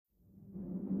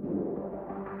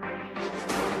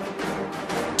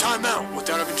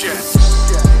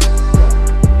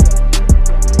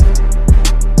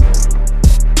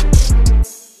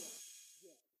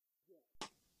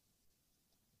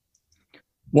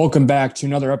Welcome back to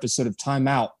another episode of Time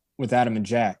Out with Adam and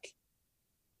Jack.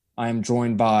 I am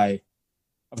joined by,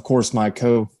 of course, my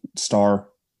co-star,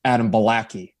 Adam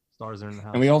Balaki. Stars are in the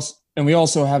house. And we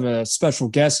also have a special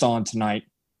guest on tonight,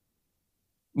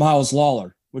 Miles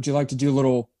Lawler. Would you like to do a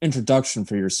little introduction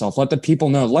for yourself? Let the people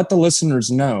know, let the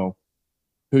listeners know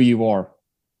who you are.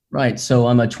 Right. So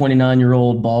I'm a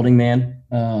 29-year-old balding man.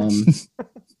 I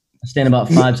stand about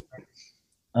 5'6".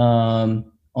 On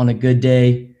a good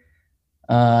day,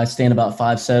 I stand about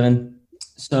 5'7".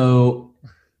 So,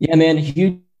 yeah, man,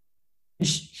 huge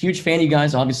fan of you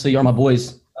guys. Obviously, you're my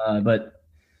boys. But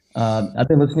I've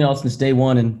been listening to y'all since day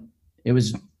one, and it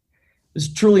was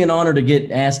truly an honor to get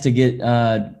asked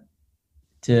to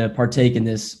partake in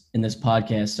this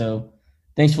podcast. So,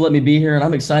 thanks for letting me be here, and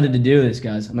I'm excited to do this,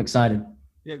 guys. I'm excited.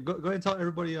 Yeah, go ahead and tell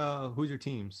everybody who's your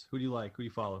teams. Who do you like? Who do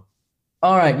you follow?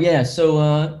 All right, yeah.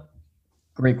 So,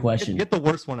 great question. Get the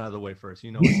worst one out of the way first.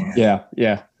 Yeah.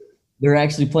 They're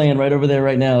actually playing right over there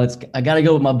right now. I got to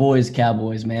go with my boys,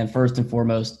 Cowboys, man, first and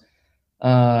foremost.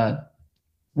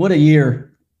 What a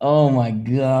year. Oh, my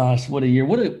gosh, what a year.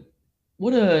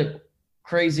 What a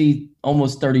crazy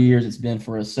almost 30 years it's been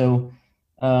for us. So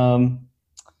then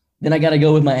I got to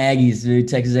go with my Aggies, dude,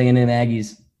 Texas A&M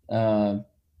Aggies.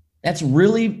 That's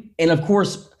really – and, of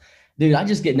course, dude, I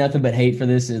just get nothing but hate for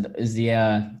this is the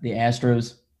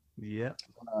Astros. Yeah.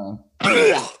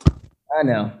 I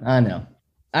know.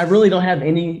 I really don't have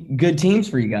any good teams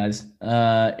for you guys.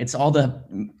 It's all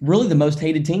the most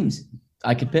hated teams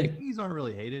I could pick. These aren't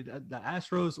really hated. The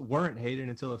Astros weren't hated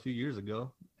until a few years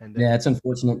ago. And then Yeah, it's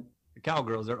unfortunate. the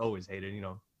Cowgirls, they're always hated. You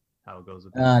know how it goes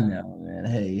with that. I know, man.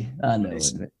 Hey, I know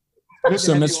it. Good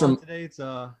So, to have you Mr. on today. It's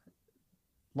a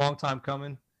long time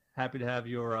coming. Happy to have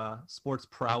your sports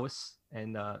prowess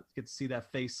and get to see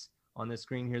that face on this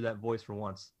screen, hear that voice for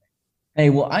once. Hey,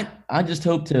 well, I just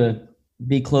hope to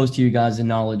be close to you guys in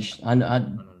knowledge. No,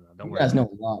 Don't you worry. guys know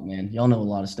a lot, man. Y'all know a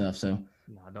lot of stuff, so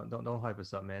No, don't hype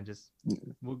us up, man. Just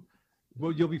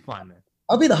you'll be fine, man.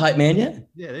 I'll be the hype man. Yeah.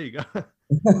 Yeah, there you go.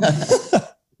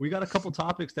 We got a couple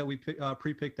topics that we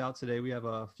pre-picked out today. We have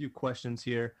a few questions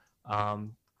here. Gonna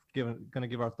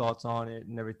give our thoughts on it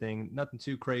and everything. Nothing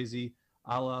too crazy.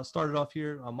 I'll start it off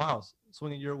here. Miles,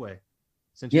 swing it your way.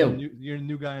 Since you're a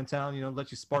new guy in town, let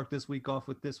you spark this week off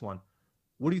with this one.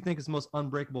 What do you think is the most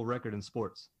unbreakable record in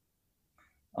sports?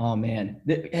 Oh man.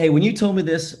 Hey, when you told me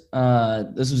this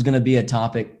was going to be a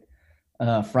topic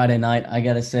Friday night, I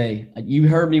got to say, you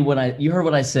heard what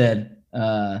I said.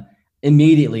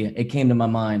 Immediately it came to my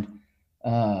mind.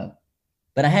 But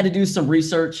I had to do some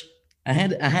research.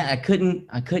 I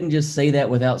couldn't just say that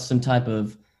without some type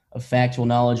of factual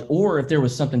knowledge, or if there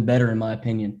was something better in my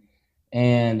opinion.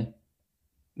 And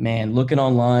man, looking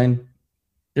online,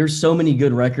 there's so many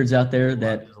good records out there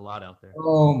there's a lot out there.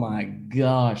 Oh my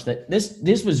gosh, that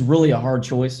this was really a hard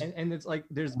choice. And it's like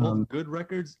there's both good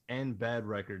records and bad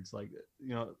records. Like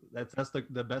that's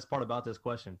the best part about this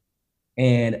question.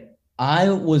 And I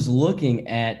was looking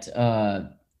at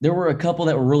there were a couple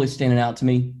that were really standing out to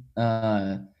me,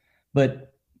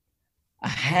 but I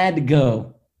had to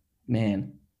go,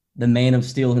 man. The man of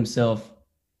steel himself,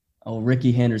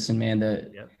 Ricky Henderson, man.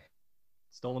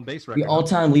 Stolen base record. The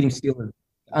all-time leading stealer.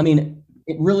 I mean,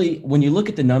 it really, when you look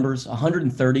at the numbers,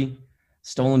 130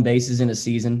 stolen bases in a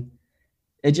season,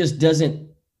 it just doesn't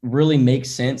really make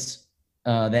sense,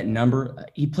 that number.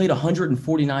 He played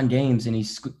 149 games, and he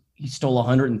stole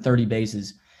 130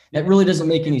 bases. That really doesn't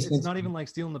make any sense. It's not even like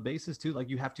stealing the bases, too. Like,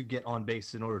 you have to get on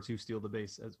base in order to steal the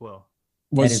base as well.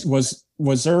 Was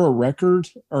there a record,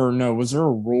 or no, was there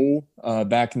a rule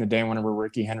back in the day whenever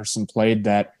Ricky Henderson played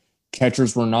that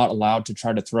catchers were not allowed to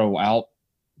try to throw out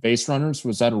base runners?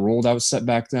 Was that a rule that was set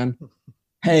back then?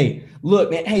 Hey, look,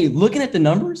 man. Hey, looking at the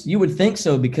numbers, you would think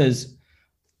so, because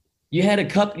you had a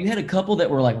couple that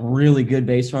were like really good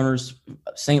base runners.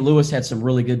 St. Louis had some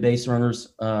really good base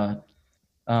runners,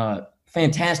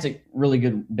 fantastic, really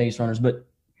good base runners. But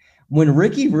when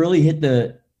Ricky really hit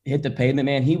the pavement,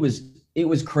 man, it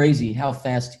was crazy how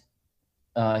fast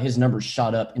his numbers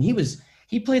shot up. And he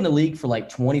played in the league for like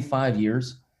 25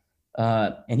 years.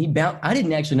 And I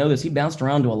didn't actually know this. He bounced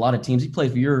around to a lot of teams. He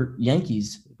played for your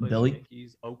Yankees, Billy.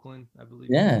 Yankees, Oakland, I believe.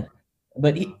 Yeah.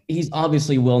 But he's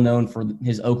obviously well known for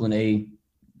his Oakland A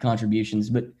contributions.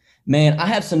 But man, I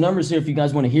have some numbers here if you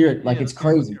guys want to hear it. Like, it's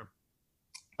crazy.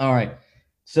 All right.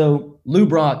 So Lou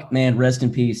Brock, man, rest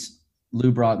in peace.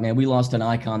 Lou Brock, man, we lost an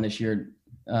icon this year.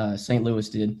 St. Louis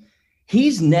did.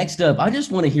 He's next up. I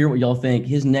just want to hear what y'all think.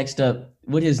 His next up,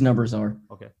 what his numbers are.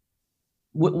 Okay.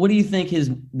 What do you think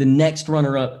the next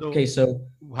runner-up? So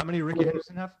how many Ricky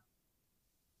Henderson have?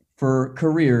 For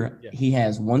career, he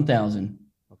has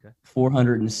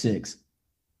 1,406.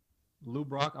 Lou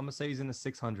Brock, I'm gonna say he's in the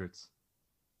 600s.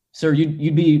 Sir,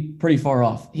 you'd be pretty far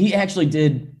off. He actually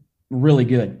did really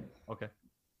good. Okay.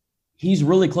 He's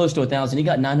really close to 1,000. He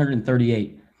got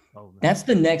 938. Oh, man. That's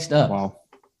the next up. Wow.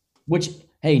 Which,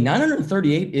 hey,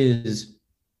 938 is,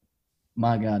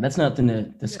 my God, that's nothing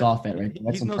to scoff at, right?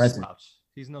 That's He's impressive. No slouch.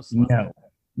 He's no slouch.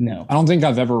 No. I don't think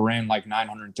I've ever ran like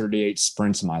 938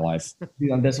 sprints in my life.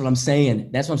 Dude, that's what I'm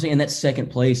saying. That's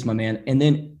second place, my man. And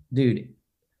then, dude,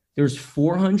 there's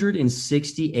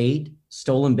 468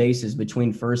 stolen bases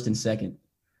between first and second.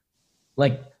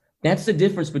 Like, that's the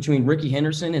difference between Ricky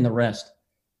Henderson and the rest.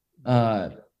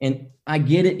 And I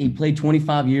get it. He played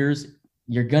 25 years.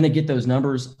 You're going to get those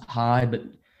numbers high, but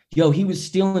he was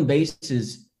stealing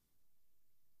bases.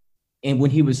 And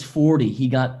when he was 40, he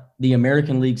got the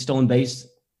American League stolen base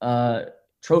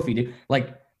trophy, dude.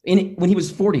 Like when he was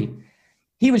 40,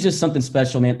 he was just something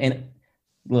special, man. And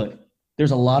look,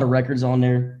 there's a lot of records on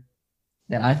there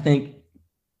that I think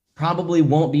probably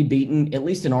won't be beaten, at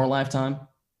least in our lifetime.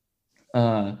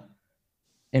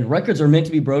 And records are meant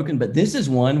to be broken, but this is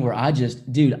one where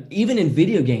dude, even in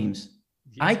video games,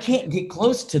 I can't get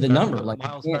close to the number. Like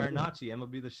Miles Farinacci,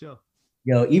 MLB The Show.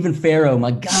 Even Pharaoh,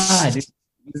 my God,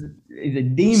 he's a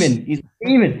demon. He's a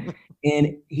demon,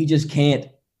 and he just can't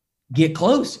get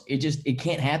close. It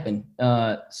can't happen.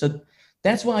 So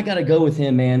that's why I got to go with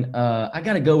him, man. I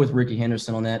got to go with Ricky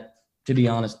Henderson on that. To be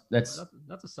honest, that's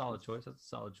a solid choice.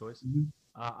 Mm-hmm.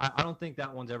 I don't think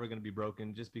that one's ever going to be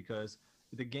broken, just because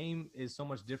the game is so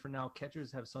much different now.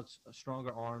 Catchers have such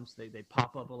stronger arms. They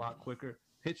pop up a lot quicker.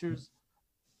 Pitchers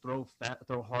throw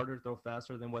harder, throw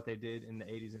faster than what they did in the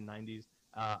 80s and 90s.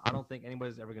 I don't think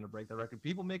anybody's ever going to break that record.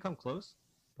 People may come close,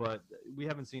 but we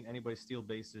haven't seen anybody steal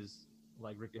bases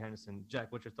like Ricky Henderson.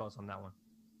 Jack, what's your thoughts on that one?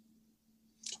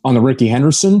 On the Ricky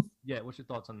Henderson? Yeah, what's your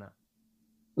thoughts on that?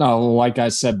 No, like I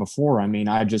said before, I mean,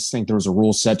 I just think there was a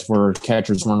rule set where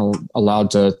catchers weren't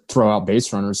allowed to throw out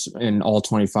base runners in all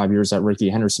 25 years that Ricky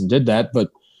Henderson did that. But,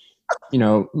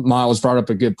 Miles brought up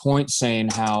a good point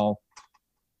saying how,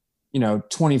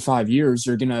 25 years,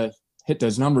 you're going to hit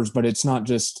those numbers, but it's not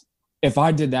just if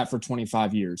I did that for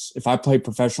 25 years, if I played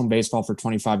professional baseball for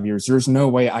 25 years, there's no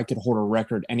way I could hold a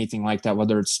record, anything like that,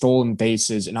 whether it's stolen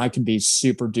bases, and I could be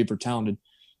super duper talented.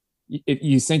 If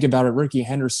you think about it, Ricky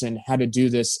Henderson had to do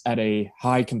this at a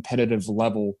high competitive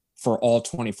level for all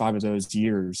 25 of those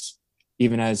years,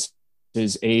 even as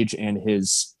his age and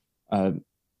his, not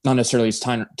necessarily his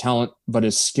talent, but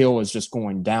his skill is just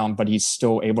going down, but he's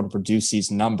still able to produce these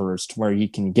numbers to where he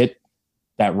can get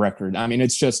that record. I mean,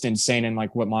 it's just insane. And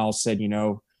like what Miles said,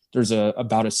 there's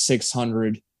about a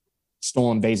 600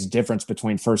 stolen base difference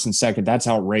between first and second. That's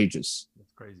outrageous.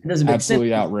 That's crazy. It doesn't make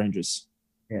Absolutely sense. outrageous.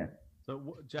 Yeah.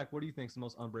 So, Jack, what do you think is the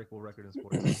most unbreakable record in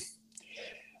sports?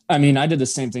 I mean, I did the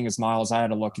same thing as Miles. I had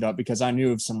to look it up because I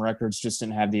knew of some records, just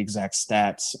didn't have the exact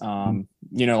stats.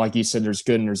 Like you said, there's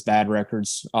good and there's bad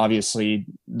records. Obviously,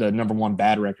 the number one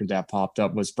bad record that popped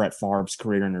up was Brett Favre's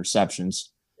career interceptions.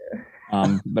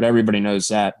 But everybody knows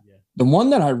that. Yeah. The one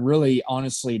that I really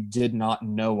honestly did not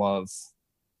know of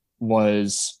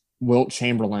was Wilt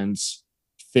Chamberlain's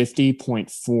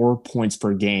 50.4 points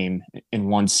per game in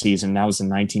one season. That was the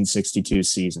 1962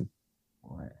 season.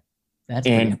 Boy, that's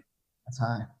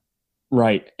high.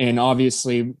 Right. And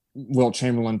obviously, Wilt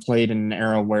Chamberlain played in an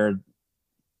era where,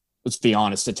 let's be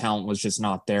honest, the talent was just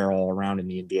not there all around in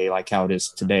the NBA like how it is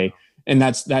today. And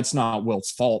that's not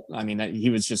Wilt's fault. I mean, he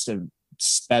was just a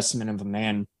specimen of a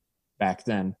man back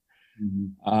then.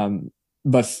 Mm-hmm.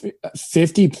 But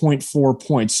 50.4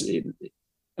 points.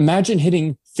 Imagine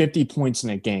hitting 50 points in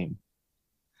a game.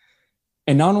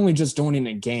 And not only just doing it in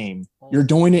a game, you're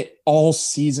doing it all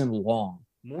season long.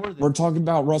 We're talking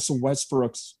about Russell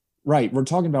Westbrook's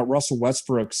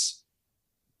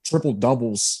triple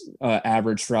doubles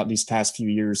average throughout these past few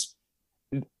years.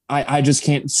 I just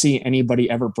can't see anybody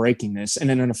ever breaking this. And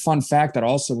then a fun fact that I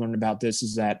also learned about this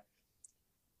is that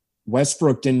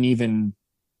Chamberlain didn't even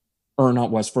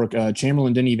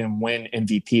win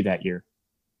MVP that year.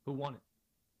 Who won it?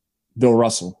 Bill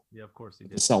Russell. Yeah, of course he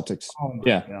did. The Celtics. Oh my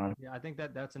God. Yeah, I think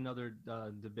that's another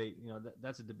debate.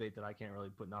 That's a debate that I can't really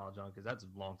put knowledge on because that's a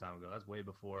long time ago. That's way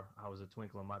before I was a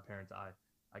twinkle in my parents' eye.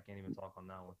 I can't even talk on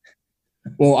that one.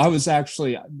 Well, I was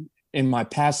actually in my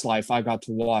past life, I got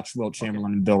to watch Wilt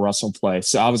Chamberlain and Bill Russell play.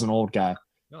 So I was an old guy.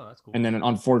 Oh, that's cool. And then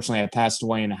unfortunately I passed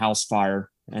away in a house fire.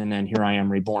 And then here I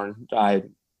am reborn. I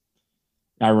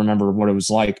remember what it was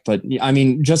like. But I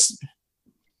mean, just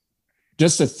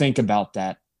to think about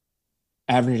that,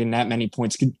 averaging that many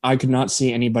points, I could not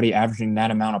see anybody averaging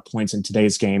that amount of points in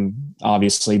today's game,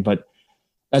 obviously. But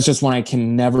that's just one I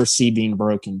can never see being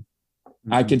broken.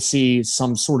 I could see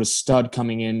some sort of stud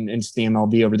coming into the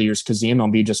MLB over the years because the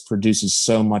MLB just produces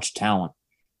so much talent.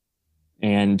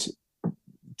 And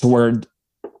to where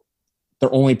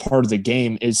their only part of the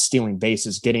game is stealing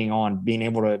bases, getting on, being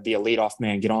able to be a leadoff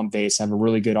man, get on base, have a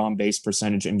really good on base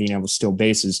percentage, and being able to steal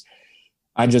bases.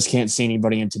 I just can't see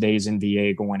anybody in today's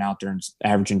NBA going out there and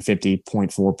averaging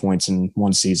 50.4 points in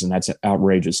one season. That's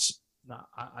outrageous. No,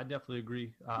 I definitely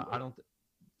agree. I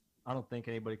don't think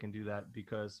anybody can do that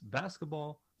because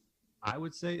basketball, I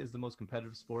would say, is the most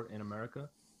competitive sport in America.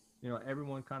 You know,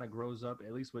 everyone kind of grows up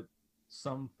at least with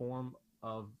some form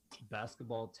of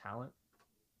basketball talent.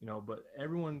 You know, but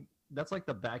everyone, that's like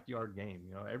the backyard game.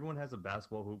 You know, everyone has a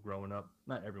basketball hoop growing up.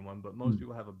 Not everyone, but most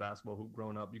people have a basketball hoop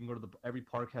growing up. You can go to every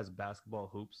park has basketball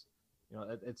hoops. You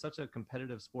know, it's such a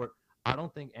competitive sport. I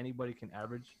don't think anybody can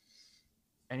average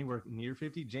anywhere near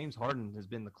 50. James Harden has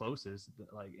been the closest,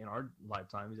 like in our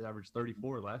lifetime. He's averaged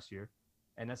 34 last year,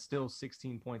 and that's still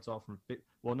 16 points off from.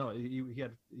 Well, no, he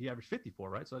averaged 54,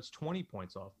 right? So that's 20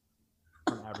 points off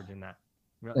from averaging that.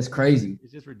 You know, That's crazy.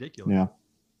 It's just ridiculous. Yeah.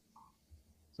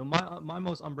 So my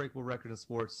most unbreakable record in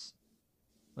sports,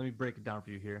 let me break it down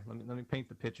for you here. Let me paint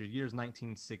the picture. Year's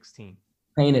 1916.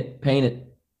 Paint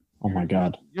it. Oh my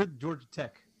God. You're the Georgia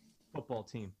Tech football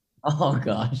team. Oh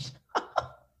gosh.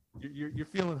 You're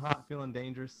feeling hot, feeling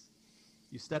dangerous.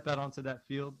 You step out onto that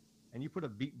field and you put a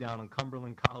beat down on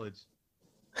Cumberland College.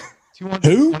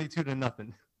 222 to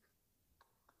nothing.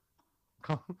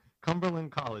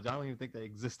 Cumberland College. I don't even think they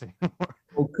exist anymore.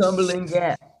 Oh, Cumberland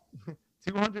Gap.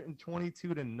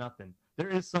 222 to nothing. There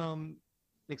is some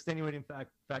extenuating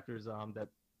factors that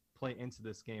play into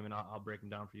this game, and I'll break them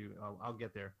down for you. I'll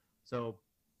get there. So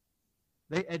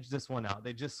they edged this one out.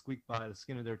 They just squeaked by the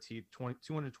skin of their teeth.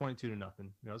 222 to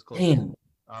nothing. You know, it's close. Damn.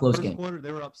 Close First game. quarter,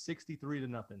 they were up 63 to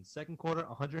nothing. Second quarter,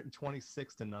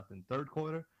 126 to nothing. Third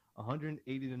quarter,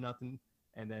 180 to nothing.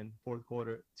 And then fourth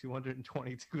quarter,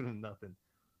 222 to nothing.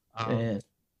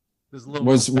 There's a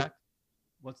little fact.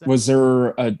 What's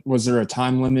that? Was there a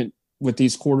time limit with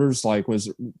these quarters? Like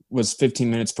was 15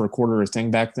 minutes per quarter a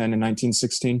thing back then in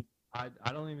 1916? I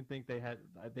don't even think they had.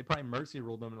 They probably mercy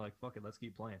ruled them and like, fuck it, let's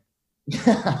keep playing.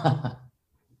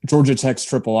 Georgia Tech's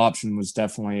triple option was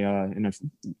definitely in a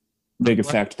big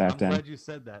effect back then. I'm glad you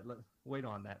said that. Wait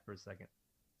on that for a second.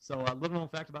 So a little known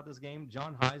fact about this game,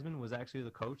 John Heisman was actually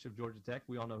the coach of Georgia Tech.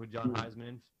 We all know who John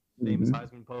Heisman is, famous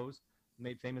Heisman pose,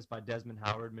 made famous by Desmond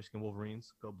Howard, Michigan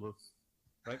Wolverines, go blue.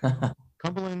 Right?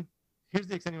 Cumberland, here's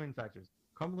the extenuating factors.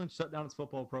 Cumberland shut down its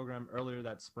football program earlier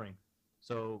that spring.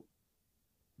 So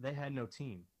they had no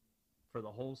team for the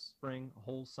whole spring,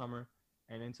 whole summer,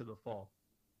 and into the fall.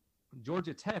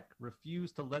 Georgia Tech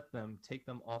refused to let them take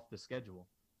them off the schedule.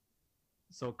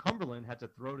 So Cumberland had to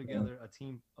throw together a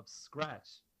team of scratch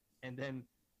and then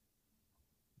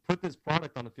put this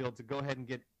product on the field to go ahead and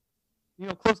get,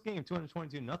 close game,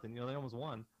 222 nothing. They almost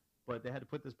won, but they had to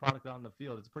put this product out on the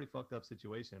field. It's a pretty fucked up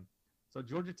situation. So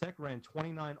Georgia Tech ran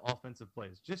 29 offensive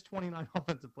plays, just 29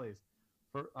 offensive plays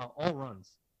for all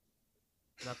runs.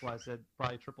 That's why I said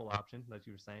probably triple option that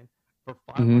you were saying, for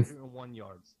 501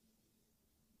 yards.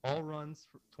 All runs,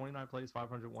 29 plays,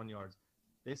 501 yards.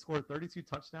 They scored 32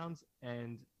 touchdowns,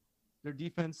 and their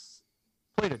defense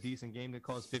played a decent game. They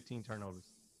caused 15 turnovers.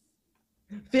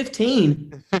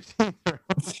 15?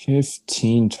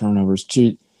 15 turnovers.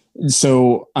 Gee.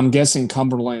 So I'm guessing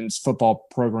Cumberland's football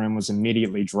program was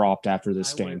immediately dropped after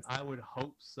this game. I would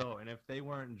hope so. And if they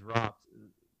weren't dropped,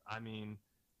 I mean,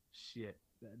 shit.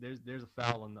 There's a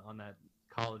foul on that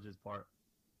college's part.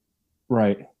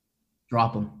 Right.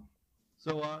 Drop them.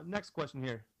 So next question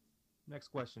here. Next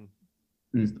question.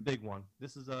 This is the big one.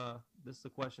 This is a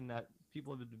question that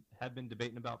people have been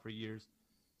debating about for years.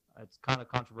 It's kind of a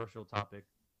controversial topic,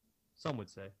 some would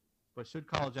say. But should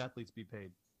college athletes be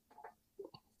paid?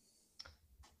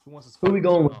 Who wants to? Who are we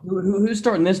going with? Who's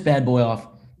starting this bad boy off?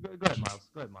 Go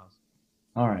ahead, Miles.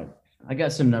 All right, I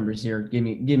got some numbers here. Give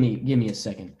me a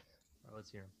second. All right,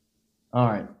 let's hear 'em. All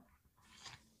right.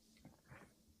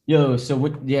 Yo, so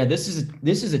what? Yeah, this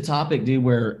is a topic, dude,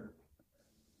 where,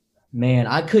 man,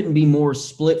 I couldn't be more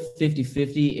split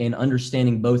 50-50 in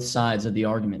understanding both sides of the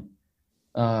argument.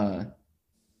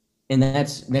 And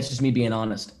that's just me being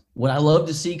honest. Would I love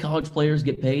to see college players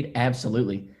get paid?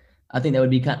 Absolutely. I think that would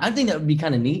be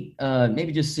kind of neat.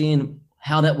 Maybe just seeing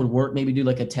how that would work. Maybe do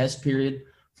like a test period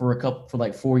for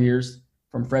like 4 years,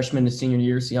 from freshman to senior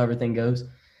year, see how everything goes.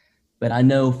 But I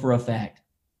know for a fact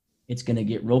it's going to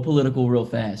get real political real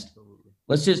fast. Absolutely.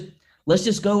 Let's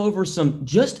just go over some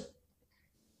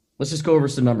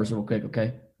numbers real quick,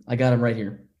 okay? I got them right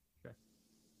here. Okay.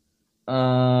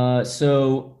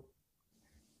 So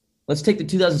let's take the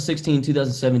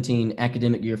 2016-2017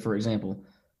 academic year, for example.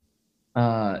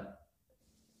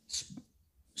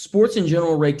 Sports in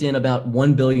general raked in about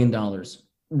 $1 billion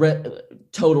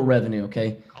total revenue,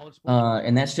 okay?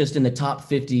 And that's just in the top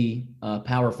 50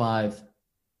 Power 5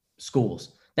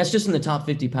 schools. That's just in the top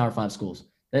 50 Power 5 schools.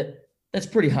 That's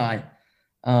pretty high.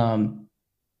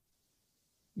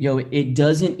 It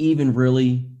doesn't even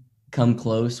really come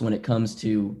close when it comes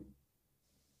to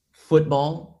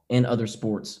football and other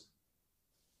sports.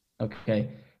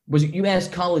 Okay. You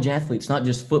asked college athletes, not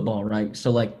just football, right?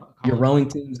 So like your rowing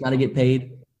team's got to get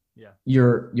paid. Yeah.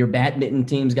 Your badminton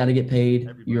team's got to get paid.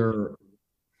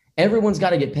 Everyone's got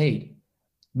to get paid.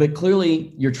 But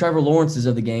clearly your Trevor Lawrences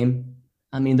of the game,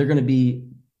 I mean,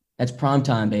 that's prime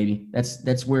time, baby.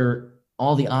 That's where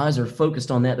all the eyes are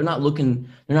focused on that. They're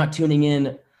not tuning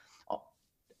in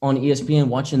on ESPN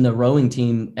watching the rowing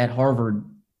team at Harvard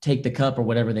take the cup or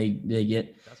whatever they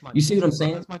get. You see what I'm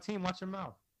saying? That's my team. Watch your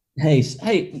mouth. Hey, this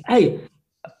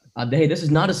is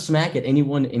not a smack at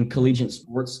anyone in collegiate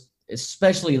sports,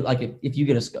 especially like if you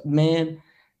get man,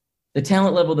 the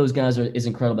talent level of those guys is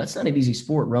incredible. That's not an easy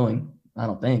sport, rowing, I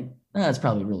don't think. It's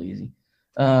probably really easy.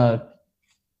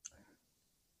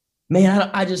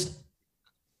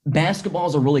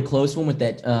 Basketball's a really close one with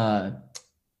that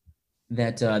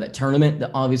tournament.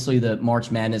 Obviously, the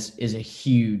March Madness is a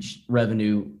huge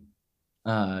revenue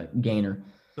gainer.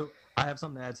 So I have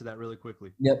something to add to that really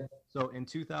quickly. Yep. So in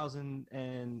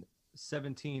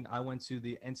 2017, I went to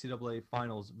the NCAA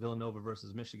Finals, Villanova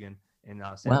versus Michigan in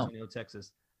San Antonio,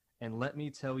 Texas. And let me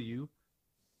tell you,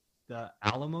 the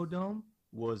Alamo Dome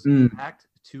was packed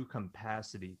to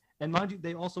capacity. And mind you,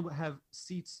 they also have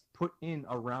seats put in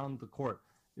around the court.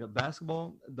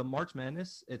 Basketball, the March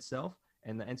Madness itself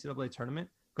and the NCAA tournament,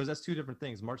 because that's two different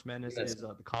things. March Madness is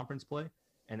the conference play,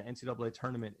 and the NCAA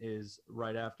tournament is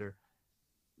right after.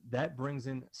 That brings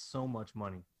in so much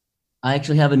money. I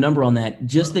actually have a number on that.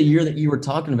 Just the year that you were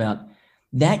talking about,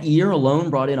 that year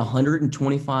alone brought in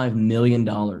 $125 million.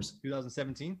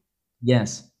 2017?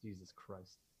 Yes. Jesus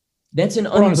Christ. That's an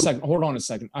Hold on a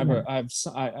second. I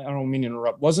don't mean to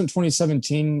interrupt. Wasn't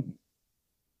 2017?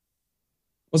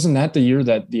 Wasn't that the year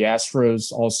that the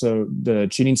Astros also the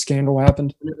cheating scandal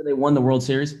happened? Whenever they won the World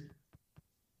Series.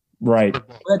 Right.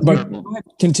 But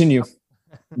continue.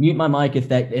 Mute my mic if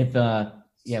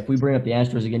we bring up the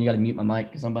Astros again, you got to mute my mic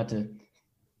because I'm about to.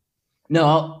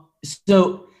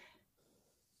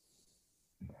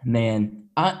 Man,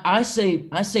 I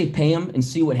say pay them and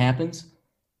see what happens.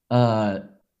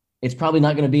 It's probably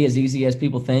not going to be as easy as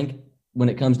people think when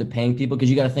it comes to paying people, because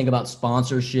you got to think about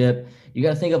sponsorship. You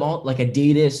got to think of all like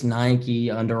Adidas, Nike,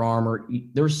 Under Armour.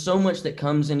 There's so much that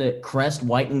comes into Crest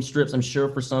whitening strips, I'm sure,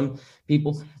 for some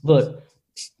people. Look,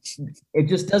 it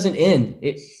just doesn't end.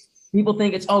 People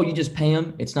think you just pay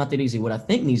them. It's not that easy. What I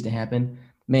think needs to happen,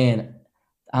 man,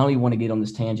 I don't even want to get on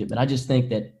this tangent, but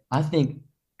I think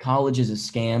college is a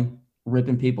scam,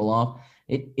 ripping people off.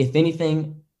 If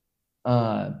anything,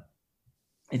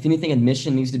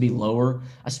 admission needs to be lower.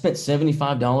 I spent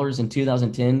 $75 in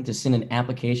 2010 to send an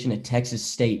application at Texas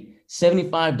State.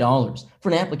 $75 for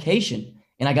an application,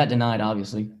 and I got denied,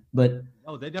 obviously. But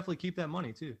they definitely keep that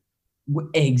money too.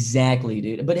 Exactly,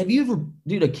 dude. But have you ever,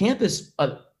 dude? A campus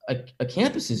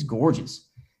is gorgeous.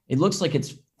 It looks like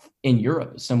it's in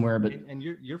Europe somewhere. But and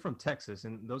you're from Texas,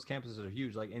 and those campuses are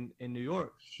huge. Like in New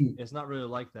York, it's not really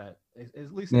like that.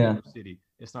 At least in New York City,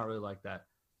 it's not really like that.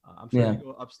 I'm sure if you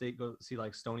go upstate, go see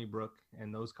like Stony Brook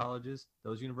and those colleges,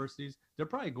 those universities, they're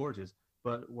probably gorgeous.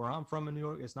 But where I'm from in New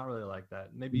York, it's not really like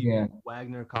that. Maybe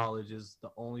Wagner College is the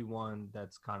only one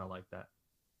that's kind of like that.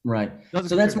 Right.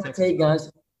 So that's my take,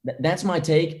 guys. That's my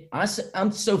take.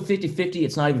 I'm so 50-50,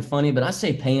 it's not even funny, but I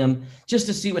say pay them just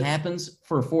to see what happens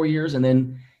for 4 years, and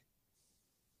then.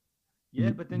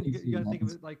 Yeah, but then you got to think of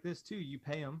it like this too. You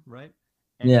pay them, right?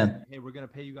 And hey, we're going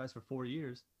to pay you guys for 4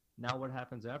 years. Now what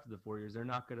happens after the 4 years? They're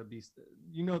not going to be,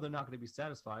 they're not going to be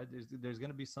satisfied. There's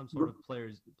going to be some sort of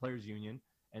players union,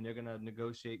 and they're going to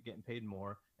negotiate getting paid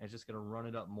more, and it's just going to run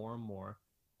it up more and more.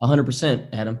 100%,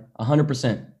 Adam.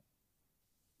 100%.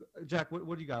 Jack,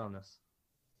 what do you got on this?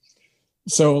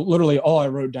 So literally all I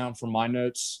wrote down from my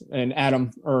notes, and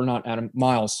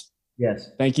Miles.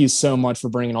 Yes. Thank you so much for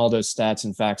bringing all those stats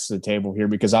and facts to the table here,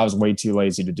 because I was way too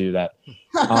lazy to do that.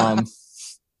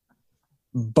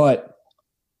 But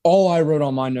all I wrote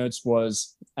on my notes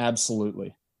was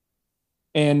absolutely.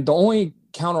 And the only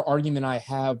counter argument I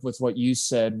have with what you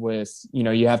said with,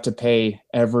 you have to pay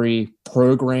every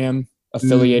program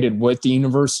affiliated with the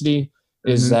university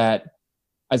is that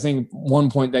I think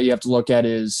one point that you have to look at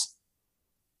is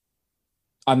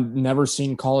I've never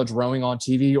seen college rowing on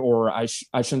TV, or I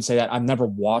shouldn't say that. I've never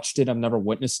watched it. I've never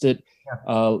witnessed it.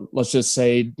 Let's just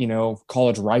say,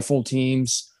 college rifle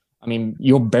teams. I mean,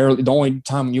 the only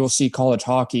time you'll see college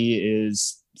hockey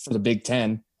is for the Big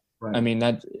Ten. Right. I mean,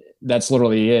 that's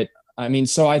literally it. I mean,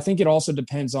 so I think it also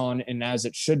depends on, and as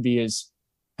it should be, is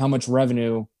how much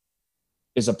revenue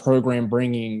is a program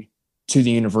bringing to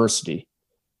the university.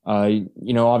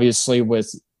 Obviously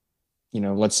with,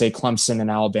 let's say Clemson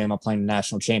and Alabama playing the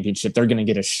national championship, they're going to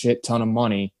get a shit ton of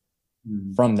money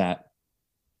from that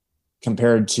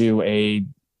compared to a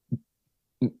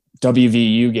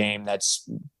WVU game that's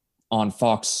on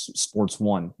Fox Sports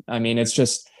 1. I mean,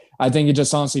 I think it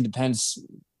just honestly depends,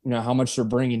 how much they're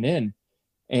bringing in.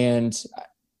 And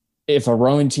if a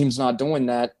rowing team's not doing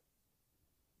that,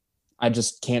 I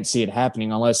just can't see it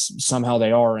happening unless somehow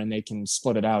they are and they can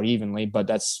split it out evenly. But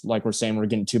that's, like we're saying, we're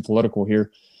getting too political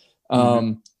here.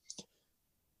 But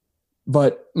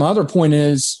my other point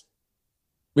is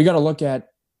we got to look at,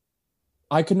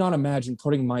 I could not imagine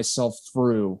putting myself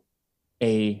through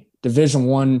a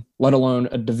Division I, let alone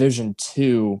a Division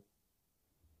II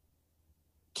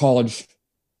college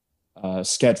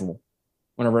schedule.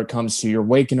 Whenever it comes to you're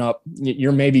waking up,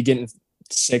 you're maybe getting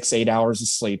 6-8 hours of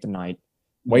sleep a night,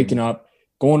 waking up,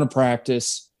 going to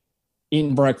practice,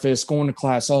 eating breakfast, going to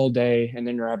class all day, and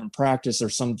then you're having practice or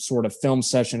some sort of film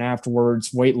session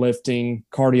afterwards, weightlifting,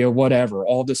 cardio, whatever.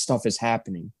 All this stuff is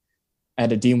happening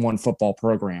at a D1 football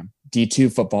program,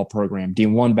 D2 football program,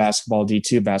 D1 basketball,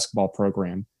 D2 basketball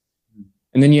program.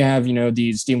 And then you have,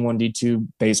 these D1, D2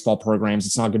 baseball programs.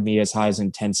 It's not going to be as high as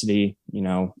intensity,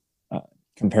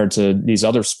 compared to these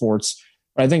other sports.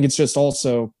 But I think it's just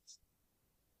also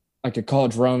like a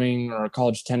college rowing or a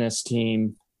college tennis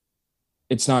team.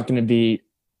 It's not going to be,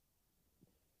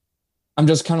 I'm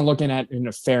just kind of looking at it in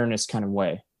a fairness kind of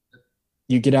way.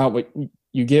 You get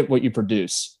what you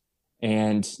produce.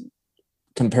 And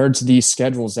compared to these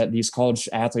schedules that these college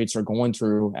athletes are going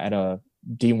through at a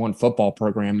D1 football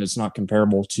program, is not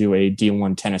comparable to a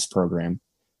D1 tennis program.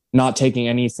 Not taking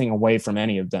anything away from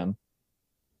any of them.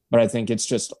 But I think it's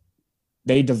just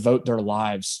they devote their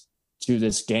lives to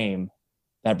this game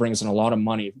that brings in a lot of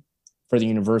money for the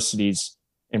universities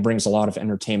and brings a lot of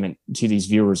entertainment to these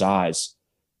viewers' eyes.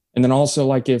 And then also,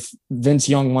 like, if Vince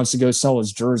Young wants to go sell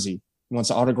his jersey, wants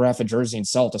to autograph a jersey and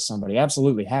sell it to somebody,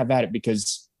 absolutely have at it,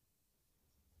 because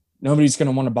nobody's going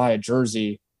to want to buy a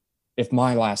jersey if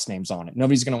my last name's on it.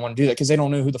 Nobody's going to want to do that because they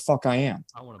don't know who the fuck I am.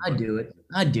 I'd do it.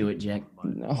 I'd do it, Jack.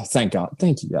 Oh, thank God.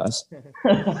 Thank you, guys.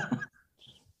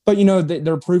 But,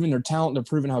 they're proving their talent. They're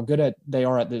proving how good they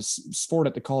are at this sport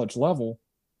at the college level.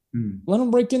 Let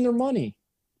them break in their money.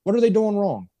 What are they doing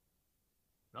wrong?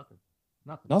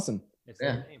 Nothing.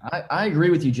 Yeah, I agree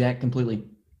with you, Jack, completely.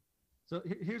 So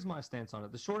here's my stance on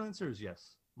it. The short answer is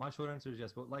yes. My short answer is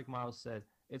yes. But like Miles said,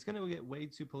 it's going to get way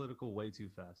too political, way too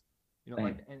fast.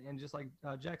 And just like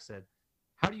Jack said,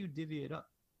 how do you divvy it up?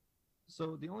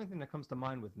 So the only thing that comes to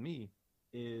mind with me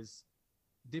is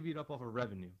divvy it up off of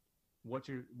revenue. What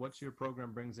your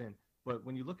program brings in. But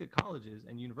when you look at colleges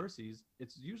and universities,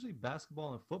 it's usually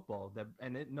basketball and football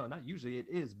not usually, it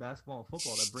is basketball and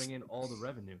football that bring in all the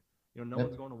revenue. No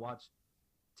one's going to watch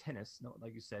tennis. No,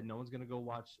 like you said, no one's going to go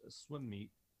watch a swim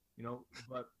meet,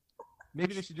 but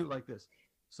maybe they should do it like this.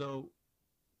 So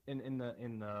in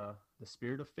the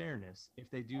spirit of fairness, if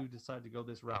they do decide to go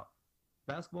this route,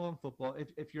 basketball and football,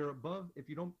 if you're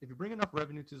bring enough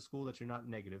revenue to the school that you're not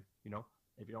negative,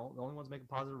 if you're the only ones making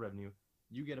positive revenue,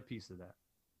 you get a piece of that.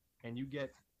 And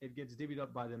it gets divvied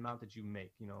up by the amount that you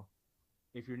make.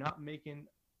 If you're not making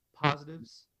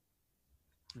positives,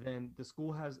 then the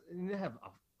school they have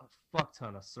a fuck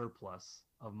ton of surplus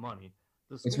of money.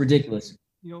 It's ridiculous.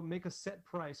 Make a set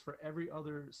price for every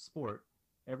other sport,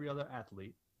 every other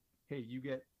athlete. Hey, you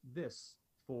get this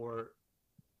for,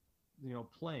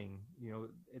 playing.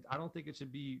 I don't think it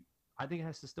should be. I think it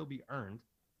has to still be earned,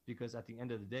 because at the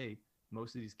end of the day,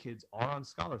 most of these kids are on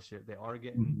scholarship. They are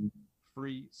getting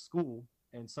free school,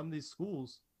 and some of these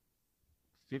schools,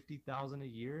 $50,000 a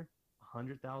year,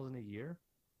 $100,000 a year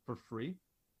for free.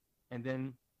 And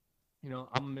then,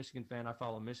 I'm a Michigan fan. I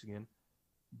follow Michigan,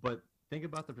 but think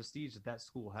about the prestige that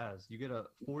school has. You get a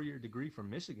 4-year degree from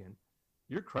Michigan,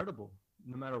 you're credible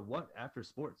no matter what after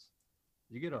sports.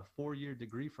 You get a 4-year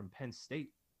degree from Penn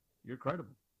State, you're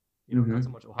credible. Not so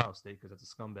much Ohio State because that's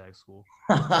a scumbag school.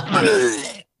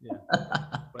 Yeah,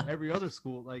 but every other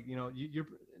school, like you're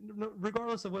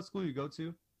regardless of what school you go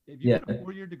to, if you get a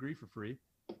 4-year degree for free,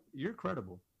 you're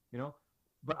credible.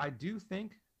 But I do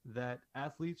think that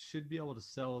athletes should be able to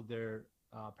sell their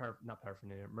not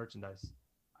paraphernalia, merchandise.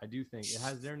 I do think it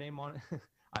has their name on it.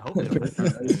 I hope they don't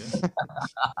return it.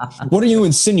 What are you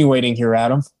insinuating here,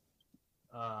 Adam?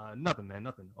 Nothing, man.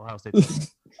 Nothing. Ohio State.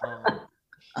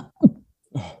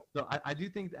 So I do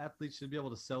think the athletes should be able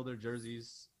to sell their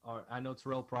jerseys. I know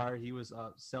Terrell Pryor, he was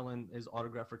selling his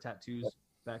autograph for tattoos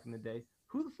back in the day.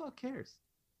 Who the fuck cares?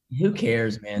 Who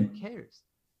cares, man? Who cares?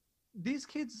 These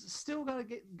kids still gotta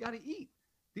eat.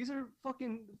 These are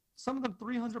fucking, some of them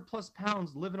 300 plus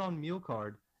pounds living on meal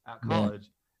card at college.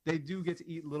 Yeah. They do get to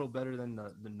eat a little better than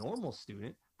the normal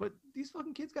student, but these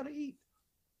fucking kids gotta eat.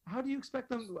 How do you expect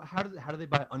them? How do they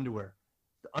buy underwear?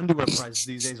 The underwear prices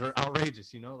these days are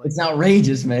outrageous. You know, like, it's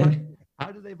outrageous, man.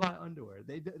 How do they buy underwear?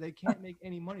 They can't make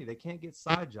any money. They can't get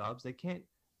side jobs. They can't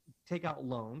take out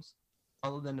loans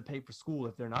other than to pay for school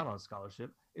if they're not on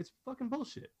scholarship. It's fucking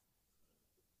bullshit.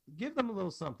 Give them a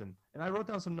little something. And I wrote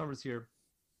down some numbers here.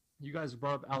 You guys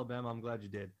brought up Alabama. I'm glad you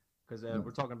did, because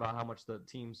we're talking about how much the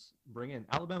teams bring in.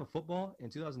 Alabama football in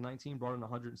 2019 brought in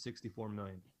 164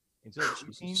 million. In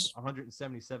 2018,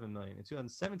 177 million. In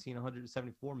 2017,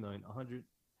 174 million.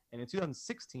 And in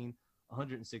 2016,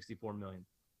 164 million.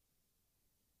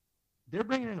 They're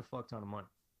bringing in a fuck ton of money.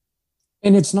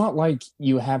 And it's not like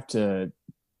you have to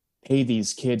pay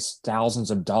these kids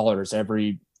thousands of dollars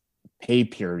every pay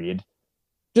period.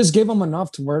 Just give them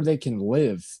enough to where they can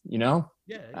live, you know?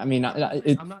 Yeah. I mean,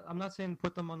 I'm not saying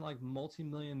put them on like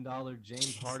multi-million-dollar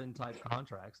James Harden type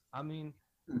contracts. I mean,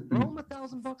 throw them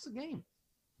 $1,000 a game.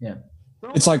 Yeah.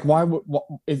 It's like, why would,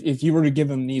 if you were to give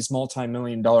them these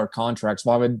multi-million-dollar contracts,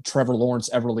 why would Trevor Lawrence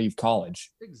ever leave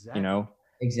college? Exactly. You know?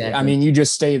 Exactly. I mean, you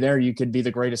just stay there, you could be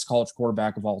the greatest college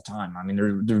quarterback of all time. I mean,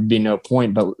 there'd be no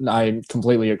point, but I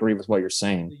completely agree with what you're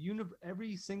saying.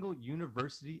 Every single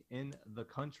university in the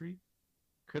country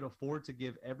could afford to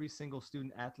give every single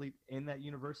student athlete in that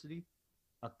university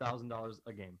 $1,000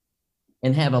 a game.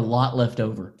 And have a lot left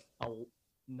over.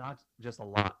 Not just a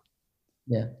lot.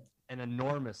 Yeah. An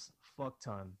enormous fuck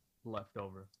ton left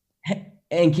over.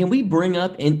 And can we bring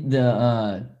up in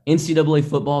the NCAA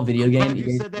football video game?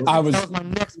 You said that. That was my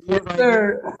next point right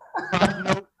here. Side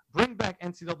note, bring back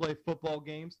NCAA football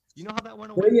games. You know how that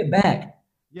went away? Bring it back.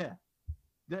 Yeah.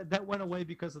 That went away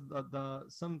because of the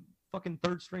some fucking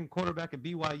third string quarterback at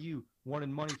BYU wanted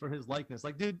money for his likeness.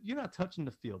 Like, dude, you're not touching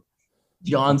the field.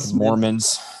 John Smith.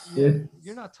 Mormons. Yeah,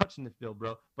 you're not touching the field,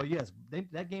 bro. But yes,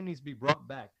 that game needs to be brought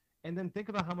back. And then think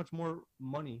about how much more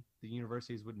money the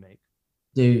universities would make.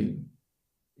 Dude.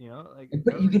 You know, like,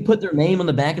 you can put their name on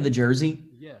the back of the jersey.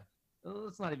 Yeah.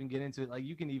 Let's not even get into it. Like,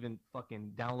 you can even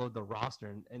fucking download the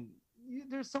roster, and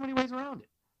there's so many ways around it.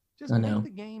 Just make the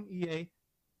game, EA.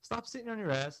 Stop sitting on your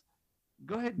ass.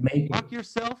 Go ahead, lock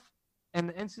yourself and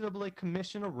the NCAA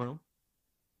commission a room.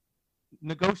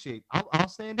 Negotiate. I'll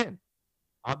stand in.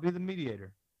 I'll be the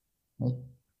mediator.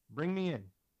 Bring me in.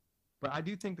 But I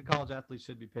do think the college athletes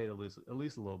should be paid at least a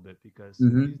little bit, because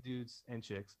these dudes and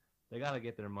chicks, they got to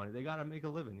get their money. They got to make a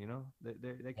living, you know?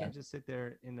 They can't just sit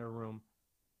there in their room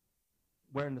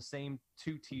wearing the same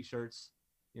 2 T-shirts.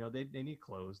 You know, they need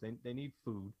clothes. They need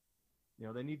food. You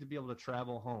know, they need to be able to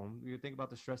travel home. You think about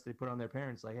the stress they put on their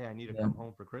parents, like, hey, I need to come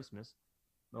home for Christmas.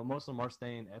 Well, most of them are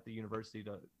staying at the university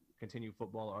to continue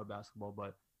football or basketball,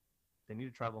 but they need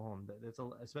to travel home.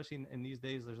 Especially in these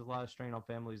days, there's a lot of strain on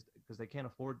families because they can't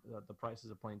afford the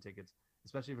prices of plane tickets,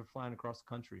 especially if you're flying across the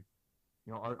country.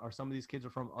 You know, are some of these kids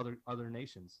are from other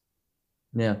nations?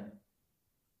 Yeah.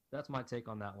 That's my take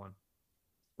on that one.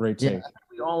 Great take. Yeah,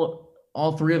 we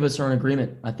all 3 of us are in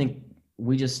agreement. I think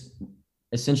we just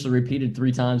essentially repeated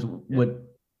 3 times what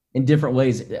in different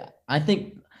ways. I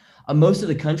think most of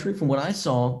the country, from what I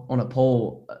saw on a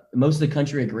poll, most of the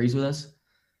country agrees with us.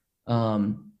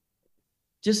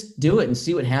 Just do it and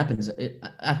see what happens.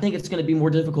 I think it's going to be more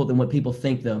difficult than what people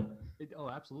think, though.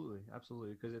 Absolutely.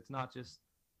 Because it's not just,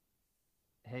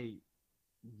 hey,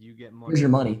 you get money. Here's your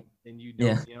money. And you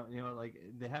don't. Yeah. You know, like,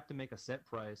 they have to make a set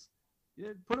price.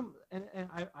 Yeah, put them, and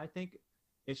I think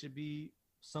it should be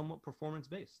somewhat performance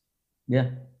based. Yeah.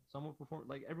 Somewhat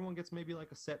like everyone gets maybe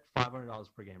like a set $500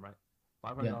 per game, right?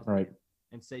 $500 right.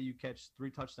 And say you catch 3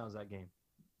 touchdowns that game,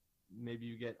 maybe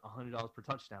you get $100 per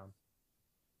touchdown.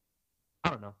 I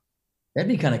don't know. That'd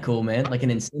be kind of cool, man. Like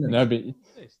an incentive.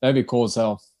 That'd be cool as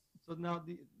hell. So now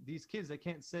these kids, they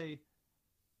can't say,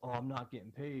 "Oh, I'm not getting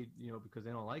paid," you know, because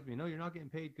they don't like me. No, you're not getting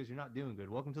paid because you're not doing good.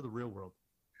 Welcome to the real world.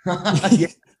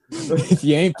 If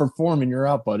you ain't performing, you're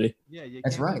out, buddy. Yeah, you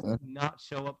That's can't right, man. not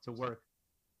show up to work.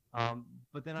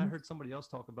 But then I heard somebody else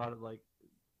talk about it. Like,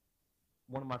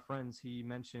 one of my friends, he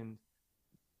mentioned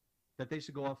that they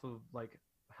should go off of like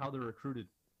how they're recruited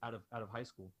out of high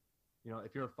school. You know,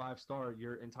 if you're a 5-star,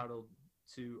 you're entitled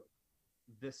to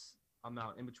this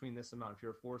amount. In between this amount, if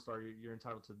you're a 4-star, you're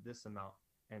entitled to this amount.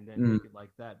 and then make it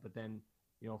like that. But then,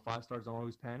 5 stars don't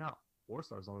always pan out. 4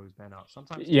 stars don't always pan out.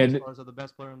 Sometimes 4 stars are the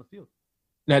best player on the field.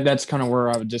 That's kind of where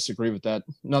I would disagree with that.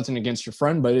 Nothing against your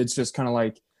friend, but it's just kind of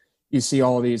like you see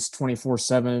all these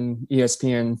 24/7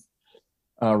 ESPN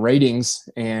ratings,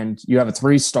 and you have a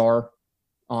 3-star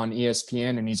on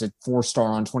ESPN, and he's a 4-star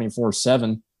on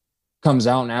 24/7. Comes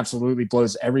out and absolutely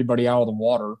blows everybody out of the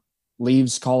water.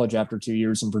 Leaves college after 2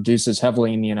 years and produces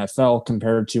heavily in the NFL,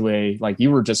 compared to like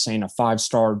you were just saying, a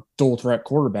 5-star dual threat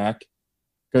quarterback.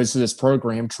 Goes to this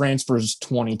program, transfers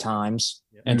 20 times,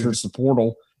 enters the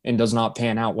portal, and does not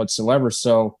pan out whatsoever.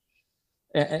 So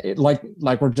like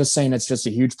we're just saying, it's just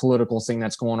a huge political thing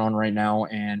that's going on right now.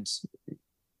 And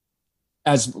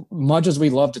as much as we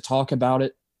love to talk about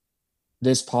it,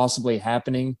 this possibly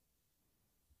happening,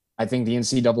 I think the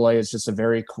NCAA is just a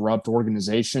very corrupt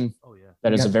organization. Oh, yeah.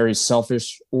 That is a very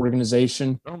selfish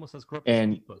organization. It almost as corrupt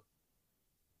and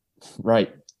as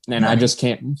right. And I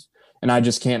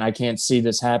can't see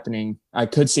this happening. I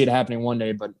could see it happening one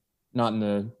day, but not in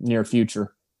the near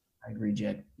future. I agree,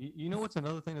 Jack. You know what's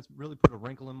another thing that's really put a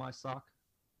wrinkle in my sock?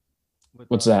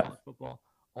 What's that? Football?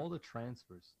 All the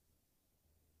transfers.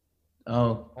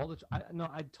 Oh.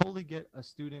 I totally get a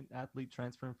student athlete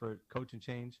transferring for coach and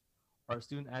change, or a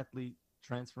student athlete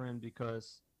transferring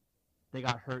because they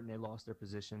got hurt and they lost their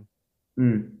position.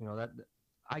 That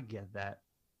I get that,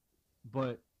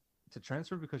 but to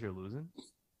transfer because you're losing,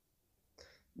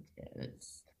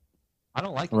 I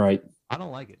don't like it. Right. I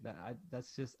don't like it.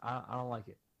 That's just I don't like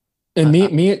it. And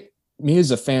me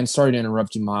as a fan, sorry to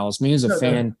interrupt you, Miles. Me as a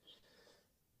fan,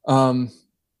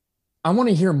 I want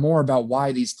to hear more about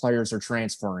why these players are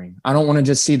transferring. I don't want to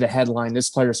just see the headline, this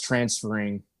player's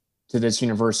transferring to this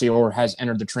university or has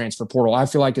entered the transfer portal. I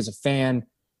feel like as a fan,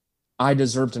 I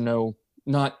deserve to know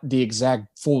not the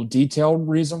exact full detailed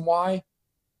reason why,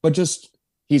 but just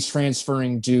he's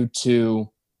transferring due to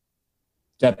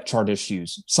depth chart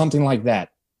issues, something like that.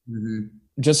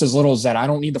 Just as little as that. I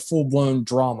don't need the full-blown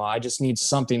drama. I just need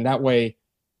something that way,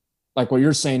 like what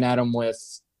you're saying, Adam,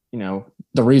 with,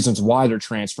 the reasons why they're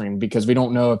transferring, because we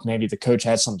don't know if maybe the coach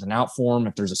has something out for him,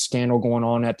 if there's a scandal going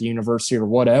on at the university or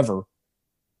whatever.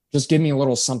 Just give me a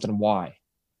little something why,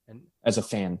 and as a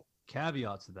fan.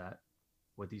 Caveat to that,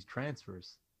 with these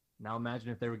transfers, now imagine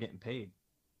if they were getting paid.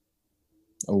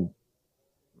 Oh.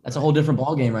 That's a whole different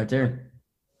ballgame right there.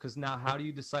 Because now how do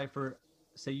you decipher,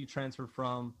 say you transfer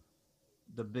from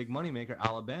the big moneymaker,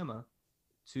 Alabama,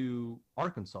 to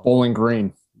Arkansas? Bowling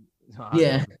Green.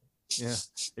 Yeah. Yeah.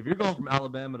 If you're going from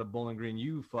Alabama to Bowling Green,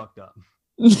 you fucked up.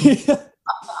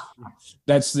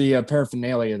 That's the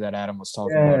paraphernalia that Adam was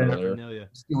talking about earlier.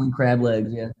 Stealing crab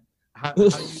legs, yeah. How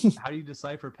do you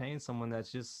decipher paying someone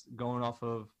that's just going off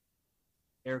of,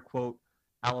 air quote,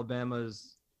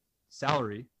 Alabama's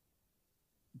salary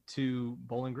to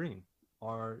Bowling Green,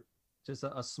 or just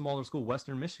a smaller school,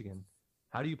 Western Michigan?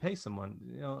 How do you pay someone?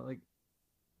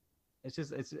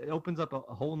 It opens up a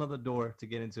whole nother door to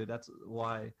get into it. That's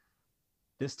why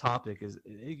this topic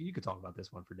you could talk about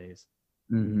this one for days.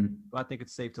 But I think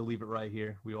it's safe to leave it right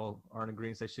here. We all are in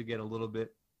agreement they should get a little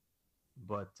bit,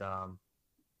 but I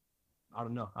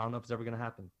don't know. I don't know if it's ever going to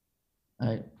happen. All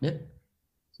right. Yeah.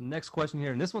 So next question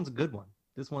here, and this one's a good one.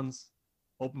 This one's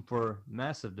open for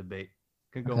massive debate.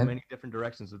 Could go many different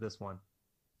directions with this one.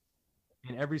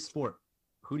 In every sport,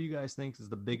 who do you guys think is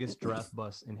the biggest draft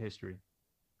bust in history?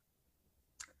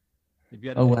 If you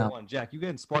had to pick one, Jack, you go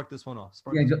ahead and spark this one off.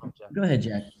 Go ahead,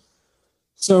 Jack.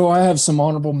 So I have some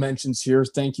honorable mentions here.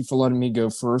 Thank you for letting me go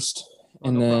first.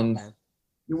 You're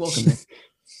welcome, man.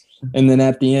 And then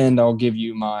at the end, I'll give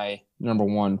you my number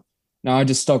one. Now, I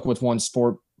just stuck with one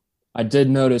sport. I did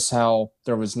notice how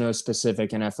there was no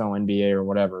specific NFL, NBA, or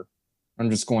whatever. I'm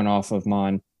just going off of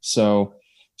mine. So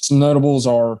some notables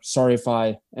are, sorry if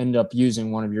I end up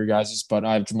using one of your guys's, but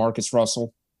I have Jamarcus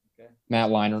Russell, Matt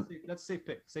Leinart. That's a safe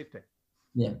pick. Safe pick.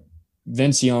 Yeah.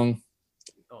 Vince Young,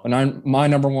 my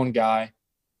number one guy.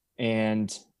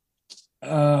 And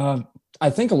I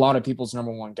think a lot of people's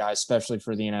number one guy, especially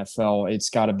for the NFL, it's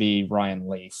got to be Ryan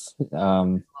Leaf.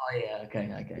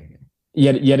 Okay.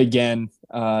 Yet again,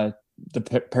 the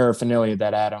paraphernalia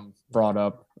that Adam brought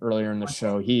up earlier in the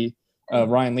show,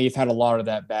 Ryan Leaf had a lot of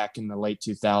that back in the late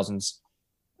 2000s.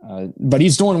 But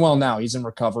he's doing well now. He's in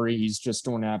recovery. He's just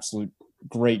doing an absolute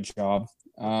great job.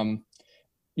 Ryan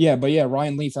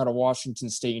Leaf out of Washington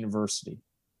State University.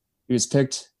 He was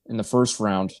picked in the first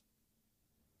round,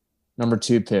 number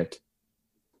 2 pick.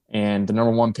 And the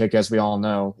number 1 pick, as we all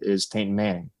know, is Peyton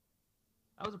Manning.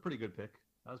 That was a pretty good pick.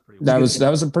 That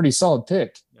was a pretty solid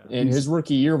pick. Yeah. And his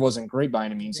rookie year wasn't great by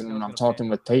any means. And when I'm talking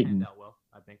with Peyton,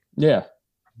 I think. Yeah.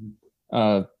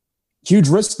 Huge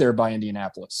risk there by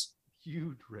Indianapolis.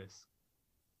 Huge risk.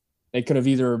 They could have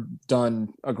either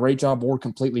done a great job or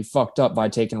completely fucked up by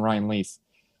taking Ryan Leaf.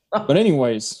 But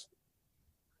anyways,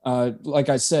 like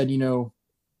I said,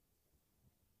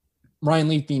 Ryan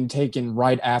Leaf being taken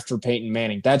right after Peyton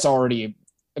Manning. That's already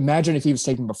 – imagine if he was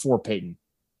taken before Peyton.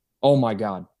 Oh, my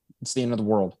God. It's the end of the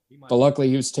world. But luckily,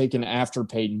 he was taken after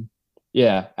Peyton.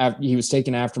 Yeah, he was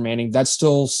taken after Manning. That's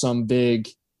still some big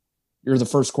 – you're the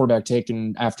first quarterback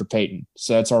taken after Peyton.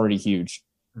 So that's already huge.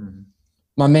 Mm-hmm.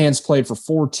 My man's played for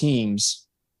 4 teams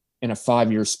in a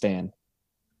 5-year span.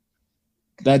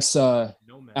 That's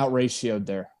out-ratioed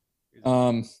there.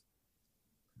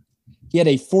 He had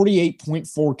a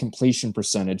 48.4 completion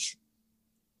percentage.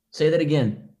 Say that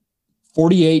again.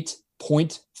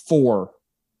 48.4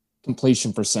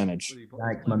 completion percentage.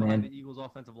 Yikes, my man. The Eagles'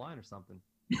 offensive line or something.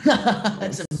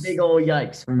 That's a big old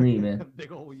yikes for me, man.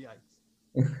 Big old yikes.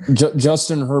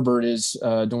 Justin Herbert is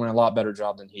doing a lot better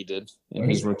job than he did in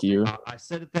his rookie year. I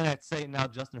said it then. I'd say it now.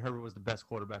 Justin Herbert was the best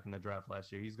quarterback in the draft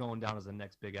last year. He's going down as the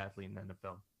next big athlete in the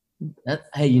NFL.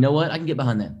 Hey, you know what? I can get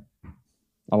behind that.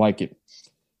 I like it.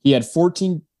 He had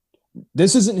 14.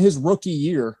 This isn't his rookie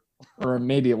year, or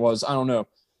maybe it was. I don't know.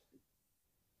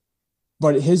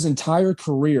 But his entire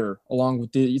career, along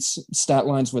with the stat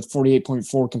lines with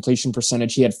 48.4 completion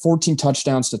percentage, he had 14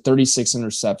 touchdowns to 36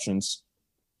 interceptions.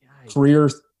 Yikes. Career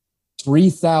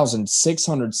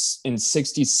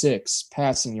 3,666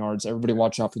 passing yards. Everybody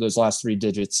watch out for those last 3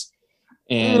 digits.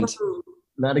 And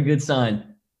not a good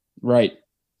sign. Right.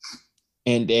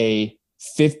 And a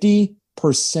 50%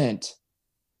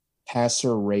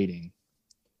 passer rating.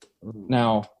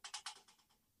 Now,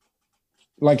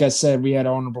 like I said, we had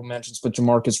honorable mentions with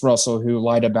Jamarcus Russell, who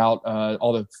lied about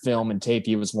all the film and tape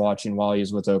he was watching while he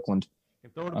was with Oakland.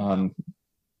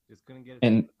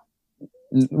 And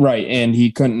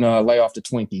he couldn't lay off the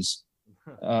Twinkies.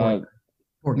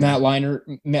 Matt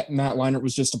Leinart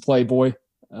was just a playboy,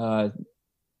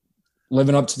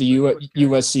 living up to the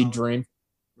USC dream.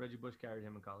 Reggie Bush carried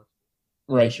him in college.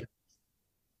 Right.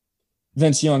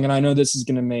 Vince Young, and I know this is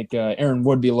going to make Aaron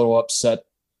Wood be a little upset,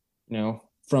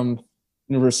 from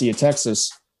University of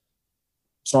Texas.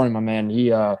 Sorry, my man. He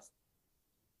hey,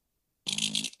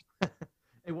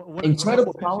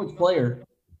 incredible college player.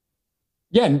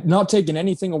 Yeah, not taking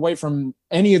anything away from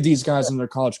any of these guys in their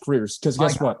college careers. Because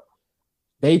guess what?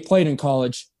 They played in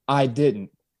college. I didn't.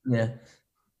 Yeah.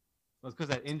 Well, it's because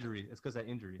that injury.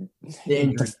 The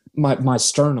injury. My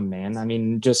sternum, man. I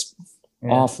mean, just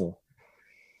awful.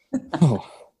 Oh.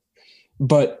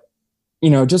 But,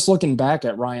 just looking back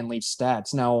at Ryan Leaf's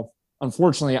stats. Now,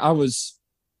 unfortunately, I was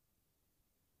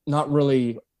not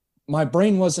really – my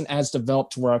brain wasn't as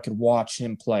developed to where I could watch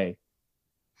him play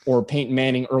or Peyton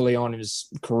Manning early on in his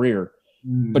career.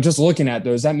 But just looking at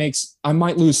those, that makes – I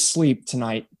might lose sleep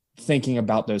tonight thinking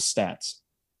about those stats.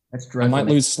 That's dreadful. I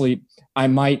might lose sleep. I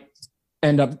might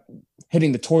end up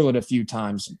hitting the toilet a few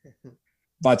times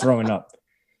by throwing up.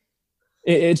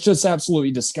 It's just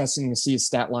absolutely disgusting to see a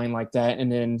stat line like that.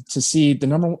 And then to see the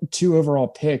number 2 overall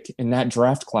pick in that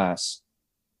draft class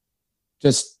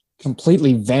just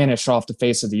completely vanish off the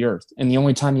face of the earth. And the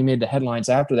only time he made the headlines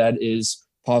after that is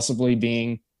possibly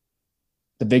being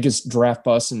the biggest draft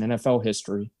bust in NFL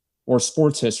history or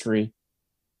sports history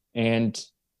and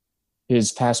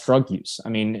his past drug use. I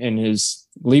mean, and his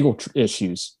legal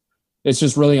issues. It's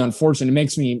just really unfortunate.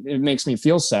 It makes me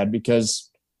feel sad because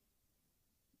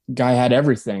guy had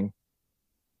everything,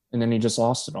 and then he just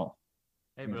lost it all.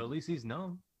 Hey, but at least he's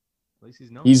known.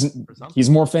 He's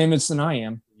more famous than I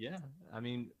am. Yeah, I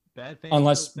mean, bad fame.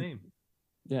 Unless fame.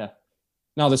 Yeah.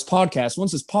 Now once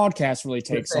this podcast really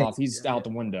takes off, he's out the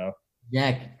window.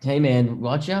 Jack, hey man,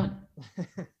 watch out.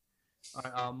 All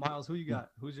right, Miles, who you got?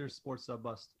 Who's your sports sub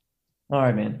bust? All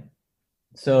right, man.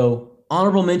 So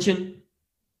honorable mention.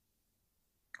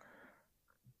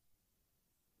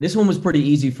 This one was pretty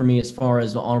easy for me as far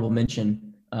as the honorable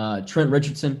mention. Trent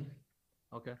Richardson.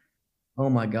 Okay. Oh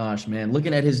my gosh, man.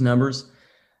 Looking at his numbers.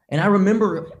 And I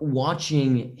remember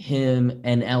watching him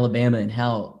in Alabama and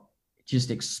how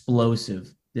just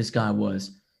explosive this guy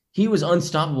was. He was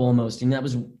unstoppable almost. And that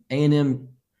was A&M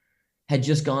had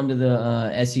just gone to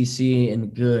the SEC,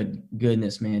 and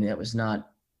goodness, man, that was not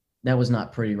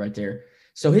pretty right there.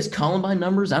 So his Columbine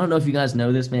numbers, I don't know if you guys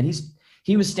know this, man.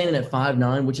 He was standing at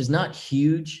 5'9", which is not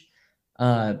huge.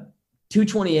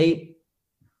 228,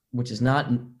 which is not,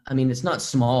 I mean, it's not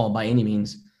small by any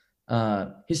means.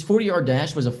 His 40-yard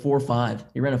dash was a 4.5.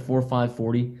 He ran a 4.5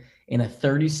 40 and a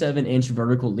 37-inch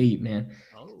vertical leap, man.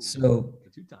 Oh, so the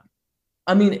 2-time.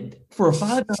 I mean, for a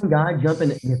 5'9" guy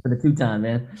jumping for the 2-time,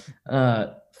 man,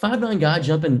 5'9" guy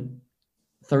jumping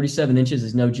 37 inches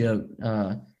is no joke.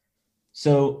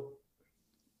 So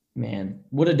Man,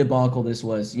 what a debacle this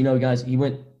was. Guys,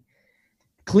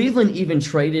 Cleveland even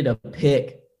traded a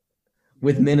pick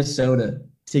with Minnesota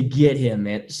to get him,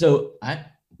 man. So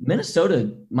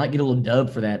Minnesota might get a little dub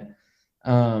for that.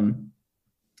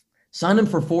 Signed him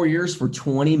for 4 years for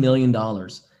 $20 million.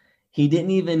 He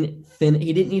didn't even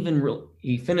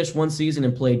he finished one season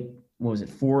and played, what was it,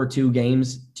 2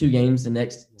 games the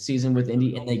next season with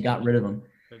Indy, and they got rid of him.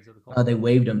 They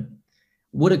waived him.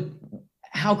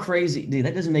 How crazy, dude,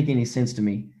 that doesn't make any sense to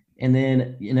me. And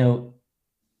then,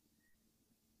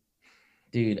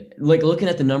 dude, like looking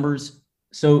at the numbers.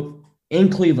 So in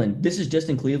Cleveland, this is just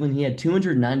in Cleveland, he had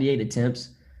 298 attempts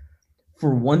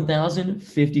for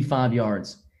 1,055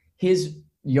 yards. His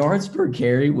yards per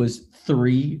carry was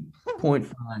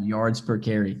 3.5 yards per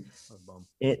carry.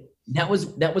 That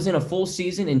was in a full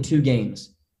season in 2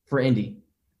 games for Indy.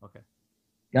 Okay.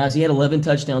 Guys, he had 11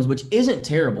 touchdowns, which isn't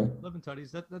terrible. 11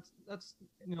 tutties. That's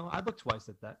I looked twice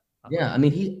at that. Yeah, I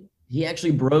mean he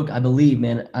actually broke, I believe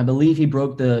he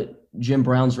broke the Jim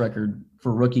Brown's record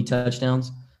for rookie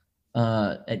touchdowns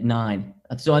at 9.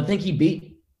 So I think he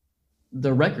beat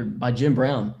the record by Jim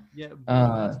Brown. Yeah,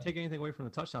 not to take anything away from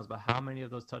the touchdowns, but how many of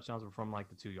those touchdowns were from like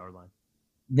the 2-yard line?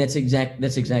 That's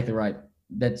exactly right.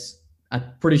 I'm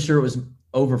pretty sure it was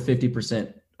over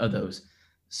 50% of those.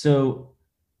 So,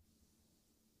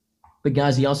 but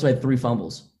guys, he also had 3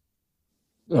 fumbles.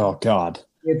 Oh God.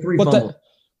 He had 3 fumbles.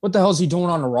 What the hell is he doing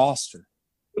on the roster?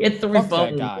 He had 3 Fuck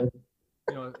fumbles. that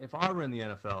guy. If I were in the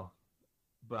NFL,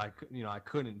 but I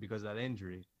couldn't because of that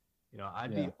injury,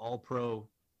 I'd be all pro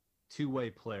 2-way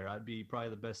player. I'd be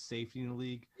probably the best safety in the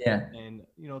league. Yeah. And,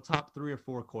 top 3 or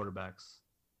 4 quarterbacks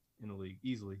in the league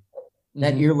easily.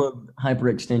 That earlobe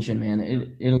hyperextension,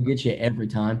 man, it'll get you every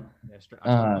time. Yeah,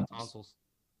 tonsils.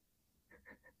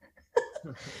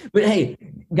 But hey,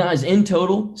 guys, in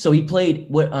total, so he played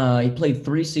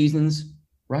 3 seasons,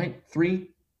 right? 3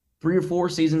 or 4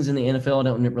 seasons in the NFL. I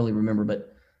don't really remember,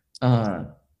 but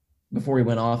before he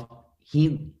went off,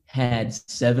 he had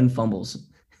 7 fumbles.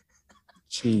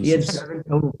 Jesus. He had 7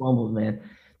 total fumbles, man.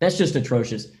 That's just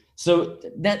atrocious. So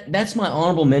that's my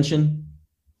honorable mention.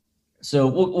 So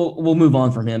we'll move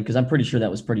on from him because I'm pretty sure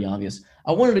that was pretty obvious.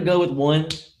 I wanted to go with one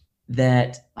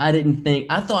that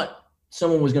I thought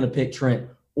someone was going to pick Trent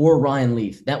or Ryan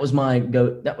Leaf. That was my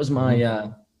go. That was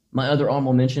my my other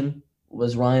honorable mention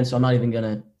was Ryan. So I'm not even going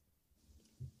to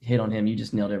hit on him. You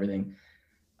just nailed everything.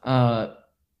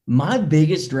 My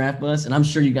biggest draft bust, and I'm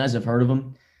sure you guys have heard of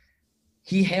him.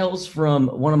 He hails from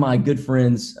one of my good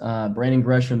friends, Brandon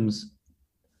Gresham's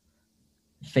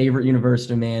favorite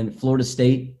university, man, Florida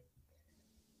State.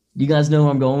 You guys know who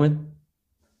I'm going with?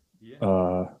 Yeah.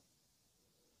 Are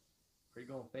you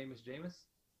going famous Jameis?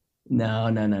 No.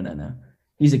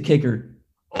 He's a kicker.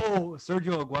 Oh,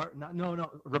 Sergio Aguero. No.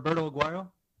 Roberto Aguero?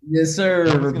 Yes, sir.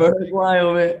 Roberto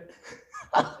Aguero, man.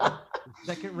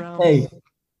 Second round.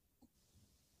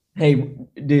 Hey,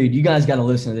 dude, you guys got to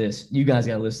listen to this. You guys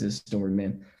got to listen to this story,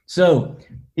 man. So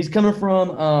he's coming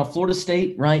from Florida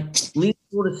State, right? Leaves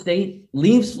Florida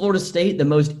State the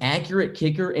most accurate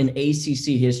kicker in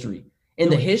ACC history. In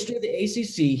the history of the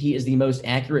ACC, he is the most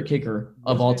accurate kicker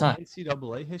of all time.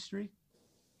 NCAA history?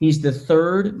 He's the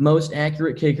 3rd most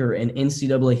accurate kicker in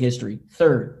NCAA history.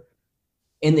 3rd.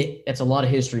 That's a lot of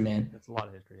history, man. That's a lot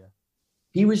of history, yeah.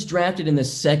 He was drafted in the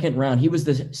 2nd round. He was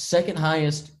the 2nd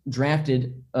highest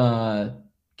drafted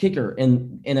kicker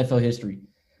in NFL history.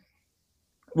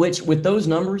 Which, with those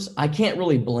numbers, I can't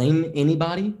really blame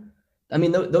anybody. I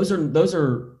mean, those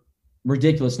are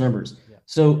ridiculous numbers. Yeah.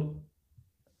 So,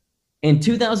 in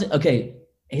 2000,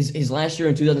 his last year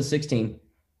in 2016,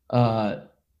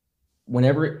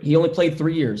 whenever he only played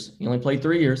 3 years.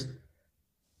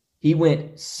 He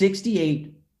went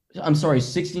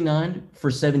 69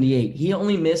 for 78. He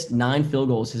only missed 9 field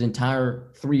goals his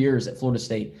entire 3 years at Florida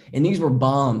State. And these were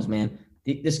bombs, man.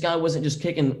 This guy wasn't just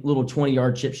kicking little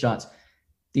 20-yard chip shots.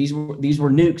 These were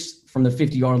nukes from the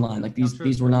 50-yard line. Like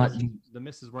these were not. The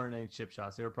misses weren't any chip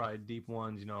shots. They were probably deep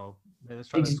ones. Let's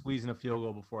try to squeeze in a field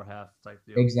goal before half type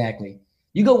deal. Exactly.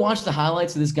 You go watch the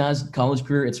highlights of this guy's college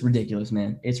career. It's ridiculous,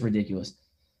 man. It's ridiculous.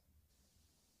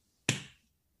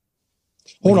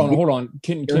 Hold on.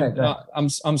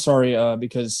 I'm sorry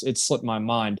because it slipped my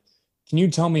mind. Can you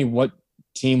tell me what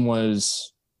team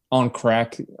was on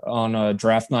crack on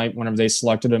draft night whenever they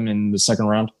selected him in the 2nd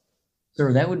round?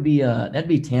 Sir, that'd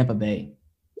be Tampa Bay.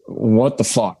 What the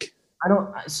fuck?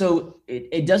 So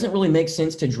it doesn't really make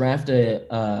sense to draft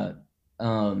a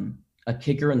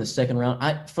kicker in the 2nd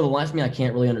round. For the life of me, I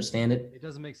can't really understand it. It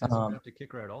doesn't make sense to draft a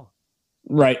kicker at all.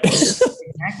 Right.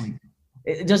 Exactly.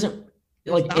 It doesn't.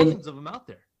 There's thousands of them out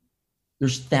there.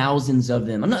 There's thousands of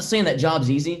them. I'm not saying that job's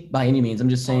easy by any means. I'm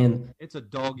just saying it's a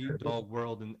dog-eat-dog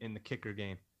world in the kicker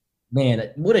game.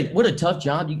 Man, what a tough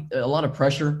job. A lot of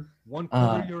pressure. One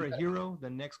quarter you're a hero, the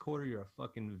next quarter you're a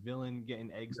fucking villain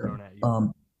getting eggs thrown at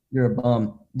you. You're a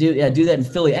bum. Do that in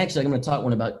Philly. Actually, I'm going to talk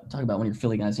about one of your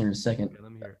Philly guys here in a second. Okay,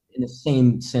 let me hear it.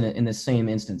 In the same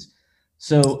instance.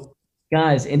 So,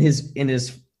 guys, in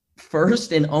his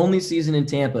first and only season in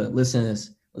Tampa, listen to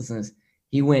this.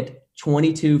 He went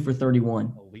 22 for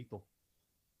 31. Oh, lethal.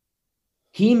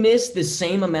 He missed the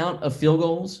same amount of field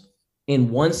goals in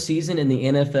one season in the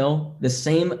NFL, the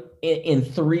same in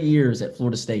 3 years at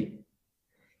Florida State.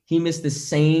 He missed the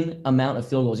same amount of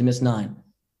field goals. He missed 9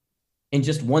 in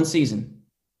just one season.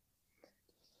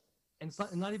 And it's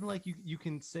not even like you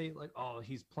can say like, oh,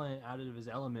 he's playing out of his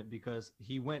element because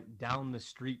he went down the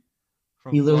street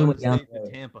from Florida State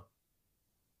to Tampa.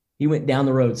 He went down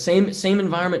the road. Same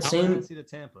environment, same to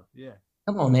Tampa. Yeah.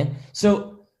 Come on, man.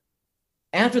 So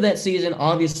after that season,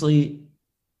 obviously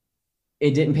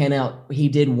it didn't pan out. He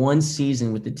did one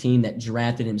season with the team that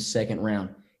drafted him second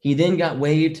round. He then got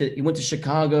waived he went to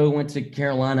Chicago, went to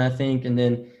Carolina, I think, and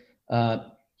then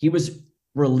he was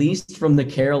released from the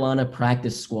Carolina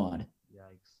practice squad.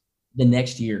 Yikes. The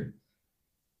next year.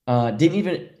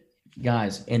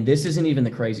 Guys, and this isn't even the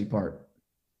crazy part,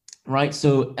 right?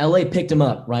 So LA picked him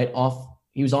up, right?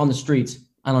 He was on the streets.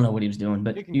 I don't know what he was doing,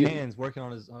 but kicking cans, working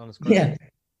on his craft. Yeah.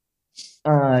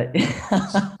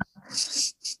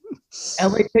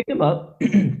 LA picked him up.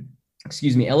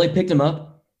 Excuse me. LA picked him up.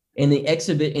 In the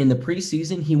exhibit in the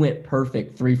preseason, he went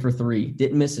perfect, 3 for 3.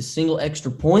 Didn't miss a single extra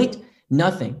point.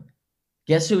 Nothing.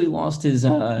 Guess who he lost his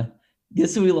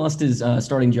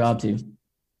starting job to?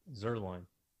 Zerline.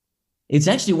 It's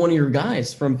actually one of your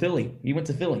guys from Philly. He went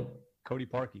to Philly. Cody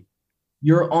Parkey.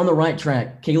 You're on the right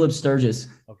track. Caleb Sturgis.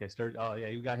 Okay, Sturgis. Oh yeah,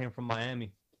 you got him from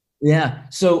Miami. Yeah.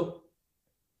 So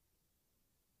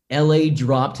LA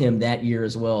dropped him that year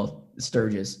as well,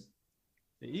 Sturgis.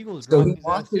 The Eagles dropped his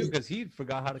ass too because he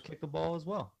forgot how to kick the ball as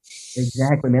well.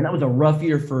 Exactly, man. That was a rough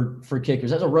year for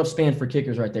kickers. That's a rough span for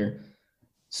kickers right there.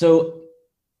 So,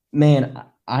 man,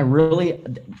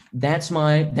 that's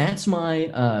my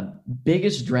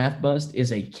biggest draft bust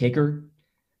is a kicker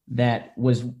that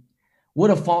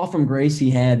what a fall from grace he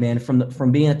had, man,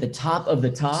 from being at the top of the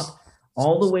top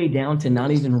all the way down to not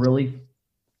even really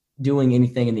doing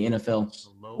anything in the NFL.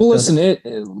 Well, listen,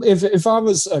 if I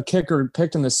was a kicker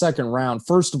picked in the second round,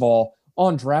 first of all,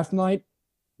 on draft night,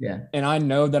 yeah, and I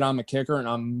know that I'm a kicker and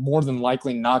I'm more than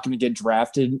likely not going to get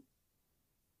drafted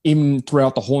even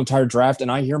throughout the whole entire draft,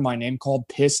 and I hear my name called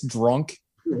pissed drunk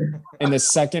in the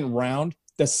second round,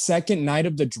 the second night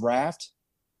of the draft,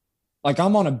 like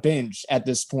I'm on a binge at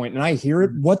this point, and I hear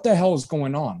it, what the hell is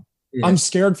going on? Yeah. I'm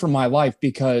scared for my life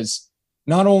because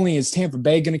not only is Tampa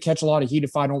Bay going to catch a lot of heat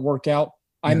if I don't work out,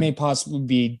 I may possibly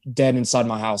be dead inside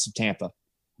my house of Tampa.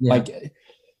 Yeah. Like,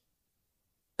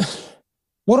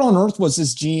 what on earth was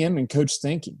this GM and coach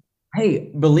thinking?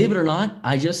 Hey, believe it or not,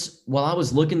 while I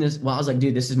was like,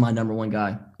 dude, this is my number one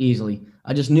guy easily.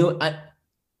 I just knew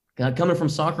coming from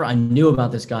soccer, I knew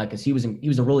about this guy because he was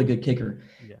a really good kicker.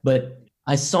 Yeah. But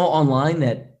I saw online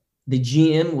that the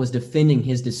GM was defending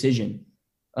his decision,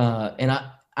 and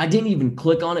I didn't even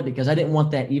click on it because I didn't want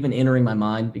that even entering my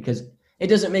mind because it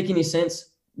doesn't make any sense.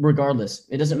 Regardless,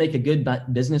 it doesn't make a good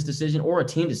business decision or a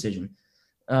team decision.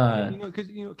 Because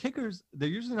kickers, they're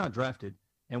usually not drafted,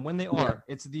 and when they are,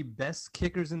 it's the best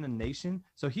kickers in the nation.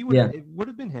 So it would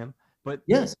have been him, but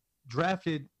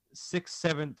drafted 6th,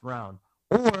 7th round,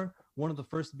 or one of the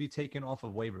first to be taken off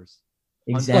of waivers.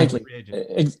 Exactly.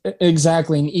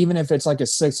 Exactly. And even if it's like a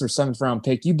 6th or 7th round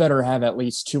pick, you better have at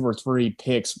least 2 or 3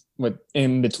 picks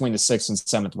in between the 6th and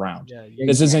 7th round. Yeah,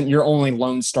 this isn't your only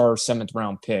Lone Star 7th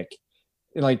round pick.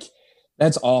 Like,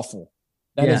 that's awful.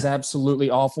 That is absolutely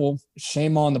awful.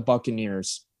 Shame on the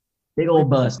Buccaneers. Big old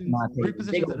bust. Three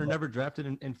positions that are never drafted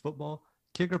in football: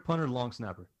 kicker, punter, long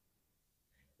snapper.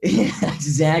 Yeah,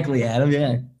 exactly, Adam.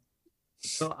 Yeah.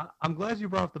 So I'm glad you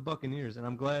brought up the Buccaneers, and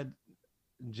I'm glad,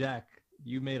 Jack,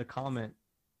 you made a comment.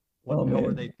 What the hell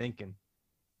were they thinking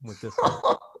with this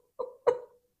one?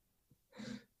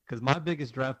 Because my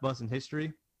biggest draft bust in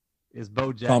history is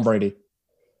Bo Jackson. Tom Brady.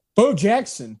 Bo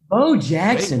Jackson.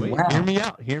 Wait,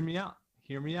 wow. Hear me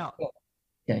out.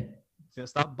 Okay. So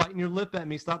stop biting your lip at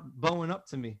me. Stop bowing up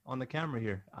to me on the camera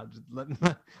here.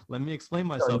 Let me explain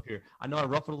myself here. I know I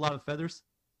ruffled a lot of feathers,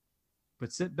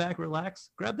 but sit back,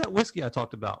 relax, grab that whiskey I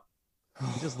talked about.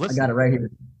 Just listen. I got it right here.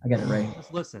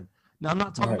 Just listen. Now, I'm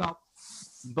not talking about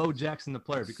Bo Jackson, the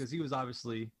player, because he was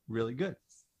obviously really good.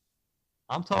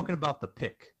 I'm talking about the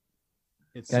pick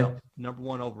itself, number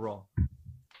 1 overall.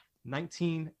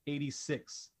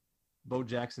 1986, Bo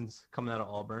Jackson's coming out of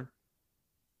Auburn.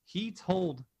 He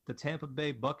told the Tampa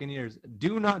Bay Buccaneers,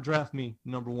 "Do not draft me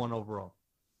number 1 overall.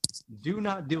 Do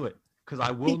not do it because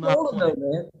I will not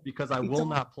play. Because I will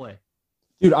not play."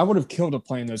 Dude, I would have killed to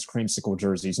play in those creamsicle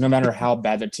jerseys, no matter how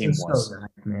bad the team was.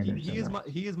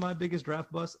 He is my biggest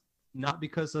draft bust, not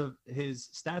because of his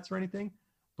stats or anything,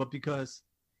 but because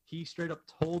he straight up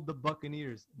told the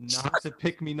Buccaneers not to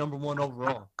pick me number 1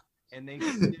 overall, and they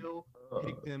still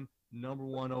picked him number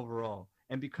 1 overall.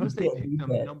 And because they picked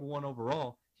him number 1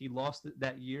 overall, he lost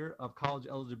that year of college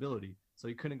eligibility, so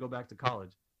he couldn't go back to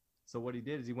college. So what he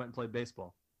did is he went and played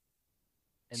baseball.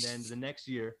 And then the next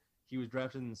year, he was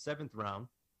drafted in the 7th round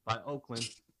by Oakland.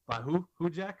 By who? Who,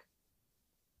 Jack?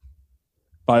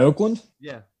 By Oakland?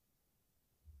 Yeah.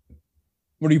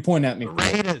 What are you pointing at me? The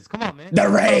Raiders. Come on, man. The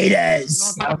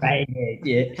Raiders. The Raiders.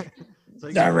 Yeah.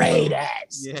 The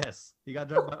Raiders. Yes. He got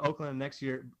drafted by Oakland next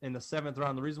year in the 7th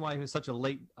round. The reason why he was such a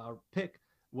late pick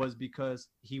was because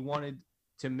he wanted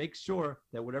to make sure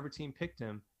that whatever team picked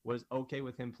him was okay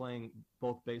with him playing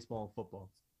both baseball and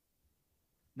football.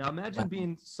 Now imagine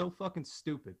being so fucking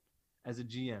stupid as a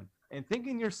GM and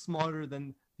thinking you're smarter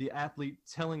than the athlete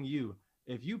telling you,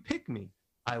 if you pick me,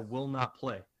 I will not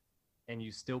play. And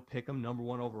you still pick him number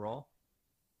 1 overall.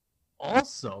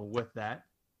 Also with that,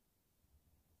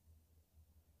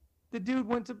 the dude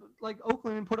went to like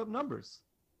Oakland and put up numbers.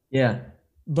 Yeah.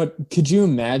 But could you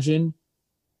imagine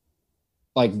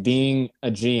like being a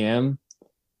GM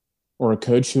or a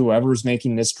coach, whoever's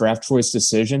making this draft choice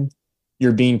decision?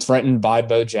 You're being threatened by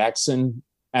Bo Jackson,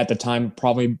 at the time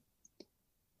probably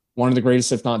one of the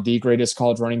greatest, if not the greatest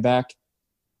college running back.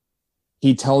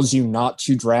 He tells you not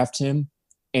to draft him,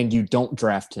 and you don't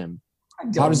draft him.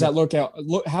 How does that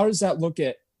how does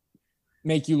that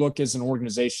make you look as an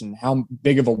organization, how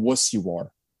big of a wuss you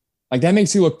are? Like, that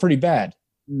makes you look pretty bad.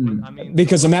 I mean,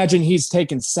 because imagine he's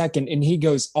taken 2nd and he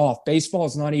goes off. Baseball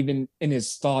is not even in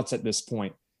his thoughts at this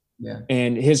point. Yeah.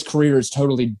 And his career is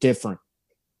totally different.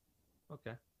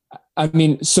 Okay. I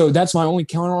mean, so that's my only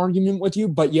counter argument with you.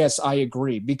 But yes, I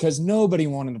agree, because nobody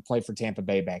wanted to play for Tampa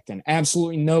Bay back then.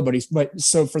 Absolutely nobody. But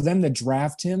so for them to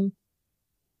draft him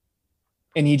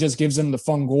and he just gives them the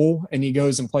fun goal and he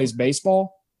goes and plays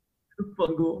baseball.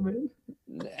 Fun goal, man.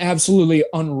 Absolutely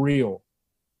unreal.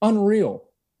 Unreal.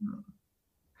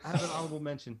 I have an honorable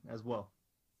mention as well.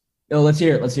 Oh, let's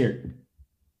hear it. Let's hear it.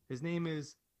 His name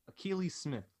is Achilles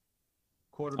Smith,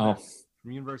 quarterback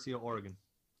from University of Oregon.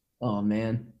 Oh,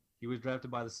 man. He was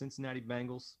drafted by the Cincinnati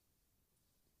Bengals.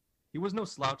 He was no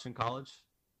slouch in college.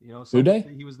 You know, so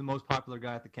he was the most popular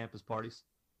guy at the campus parties.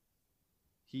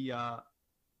 He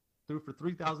threw for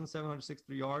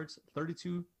 3,763 yards,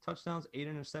 32 touchdowns, 8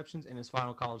 interceptions in his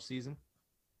final college season.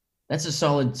 That's a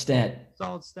solid stat.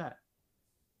 Solid stat.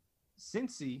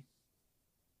 Cincy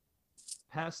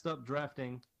passed up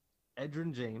drafting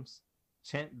Edgerrin James,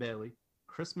 Champ Bailey,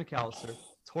 Chris McAllister,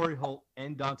 Torrey Holt,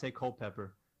 and Dante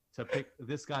Culpepper to pick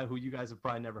this guy who you guys have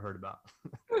probably never heard about.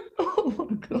 Oh,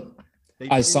 my God.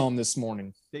 I saw him this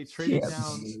morning. They traded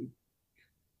down.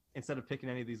 Instead of picking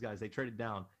any of these guys, they traded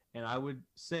down. And I would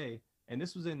say, and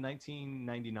this was in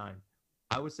 1999,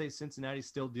 I would say Cincinnati's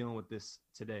still dealing with this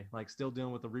today, like still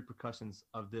dealing with the repercussions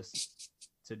of this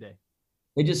today.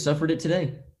 They just suffered it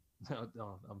today.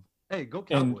 Hey, go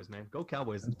Cowboys, man. Go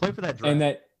Cowboys. Play for that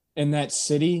draft. And that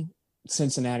city,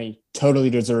 Cincinnati, totally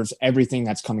deserves everything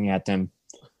that's coming at them.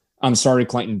 I'm sorry,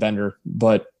 Clayton Bender,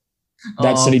 but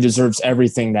that city deserves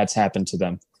everything that's happened to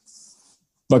them.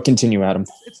 But continue, Adam.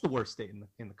 It's the worst state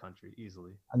in the country,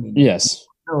 easily. I mean, yes.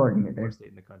 No argument there. Worst state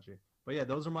in the country. But yeah,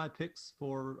 those are my picks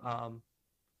for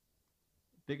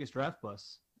biggest draft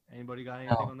busts. Anybody got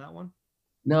anything on that one?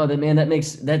 No,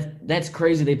 that's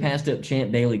crazy. They passed up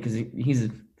Champ Bailey because he's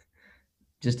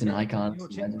just an icon.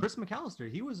 Chris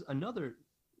McAllister, he was another,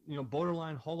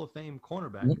 borderline Hall of Fame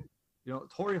cornerback. Yeah.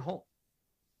 Torrey Holt,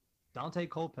 Dante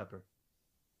Culpepper.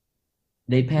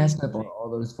 They passed up on all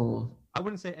those fools. I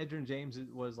wouldn't say Edgerrin James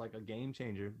was like a game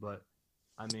changer, but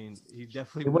I mean, he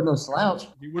definitely wasn't no slouch.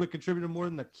 He would have contributed more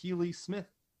than Achilles Smith.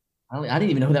 I didn't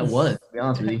even know who that was, to be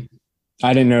honest with you.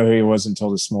 I didn't know who he was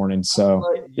until this morning. So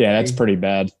yeah, that's pretty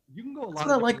bad. You can go a lot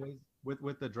of different ways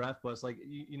with the draft bust. Like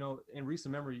in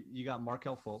recent memory, you got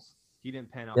Markelle Fultz. He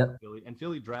didn't pan out for Philly, and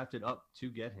Philly drafted up to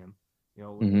get him.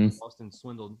 Boston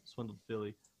swindled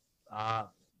Philly.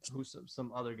 Who's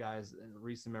some other guys in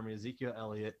recent memory? Ezekiel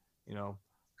Elliott. Hey,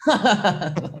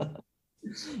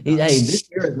 this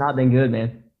year has not been good,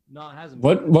 man. No, it hasn't.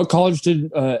 What college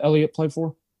did Elliott play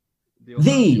for? The Ohio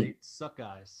State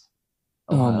Suckeyes.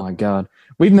 Oh my God,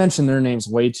 we've mentioned their names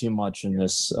way too much in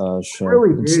this show.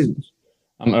 Really, dude.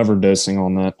 I'm overdosing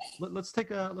on that. Let's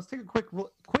take a quick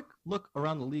look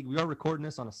around the league. We are recording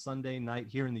this on a Sunday night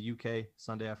here in the UK,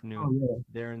 Sunday afternoon. Oh, yeah.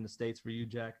 There in the States for you,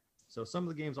 Jack. So some of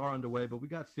the games are underway, but we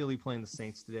got Philly playing the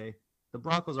Saints today. The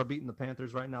Broncos are beating the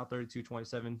Panthers right now,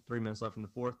 32-27, 3 minutes left in the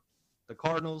fourth. The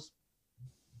Cardinals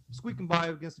squeaking by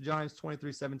against the Giants,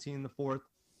 23-17 in the fourth.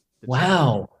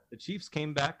 The Chiefs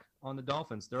came back on the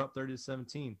Dolphins. They're up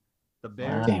 30-17. The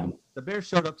Bears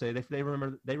showed up today. They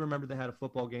remember they had a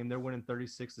football game. They're winning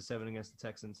 36-7 against the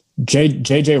Texans.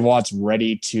 JJ Watt's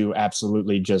ready to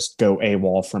absolutely just go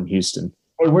AWOL from Houston.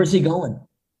 Hey, where's he going?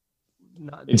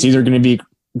 It's either going to be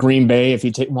Green Bay. If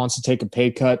he wants to take a pay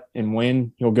cut and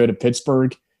win, he'll go to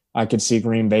Pittsburgh. I could see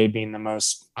Green Bay being the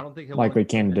most likely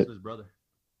candidate. His brother.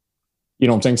 You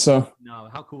don't think so? No.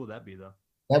 How cool would that be, though?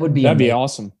 That'd be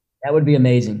awesome. That would be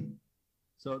amazing.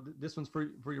 So this one's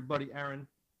for your buddy Aaron.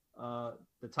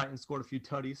 The Titans scored a few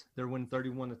tutties. They're winning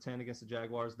 31-10 against the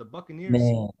Jaguars. The Buccaneers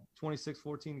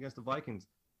 26-14 against the Vikings.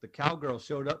 The Cowgirls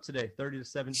showed up today,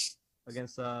 30-7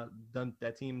 against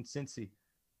that team in Cincy.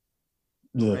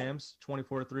 The Rams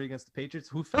 24-3 against the Patriots,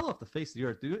 who fell off the face of the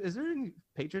earth. Dude, is there any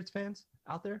Patriots fans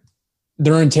out there?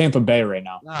 They're in Tampa Bay right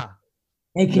now.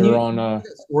 Hey, can you on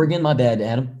Oregon? My bad,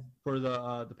 Adam. For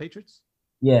the Patriots?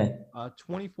 Yeah.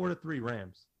 24-3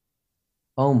 Rams.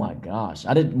 Oh my gosh!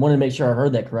 I didn't want to make sure I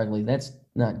heard that correctly. That's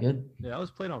not good. Yeah, that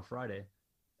was played on Friday,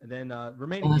 and then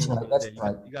remaining games.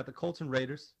 Right. You got the Colts and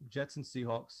Raiders, Jets and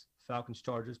Seahawks, Falcons,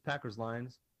 Chargers, Packers,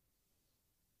 Lions,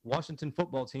 Washington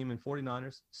Football Team and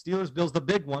 49ers, Steelers, Bills, the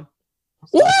big one.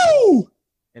 Woo!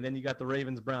 And then you got the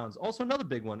Ravens, Browns, also another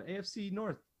big one. AFC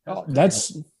North.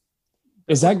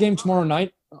 Is that game tomorrow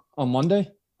night on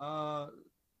Monday?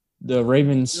 The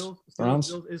Ravens Browns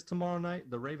Bills is tomorrow night.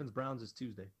 The Ravens Browns is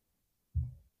Tuesday.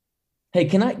 Hey,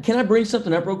 can I bring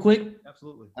something up real quick?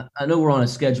 Absolutely. I know we're on a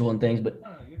schedule and things, but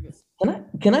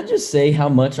can I just say how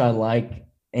much I like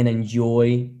and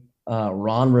enjoy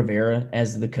Ron Rivera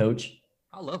as the coach?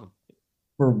 I love him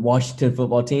for Washington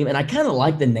Football Team, and I kind of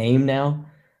like the name now.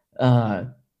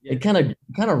 It kind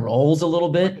of rolls a little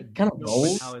bit. Kind of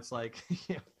rolls. How it's like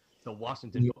the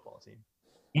Washington Football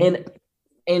Team.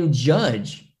 And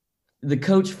Judge, the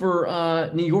coach for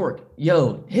New York,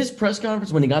 his press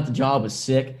conference when he got the job was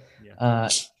sick.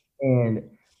 And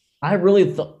I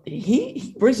really thought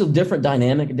he brings a different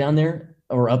dynamic down there,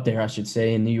 or up there, I should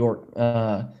say, in New York.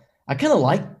 I kind of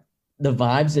like the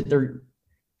vibes that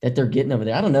they're getting over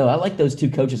there. I don't know. I like those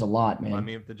two coaches a lot, man. Well, I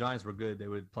mean, if the Giants were good, they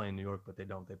would play in New York, but they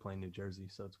don't. They play in New Jersey,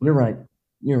 so it's weird.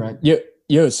 You're right.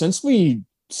 Yeah. Since we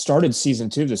started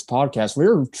season 2 of this podcast, we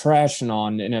were trashing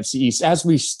on NFC East, as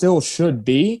we still should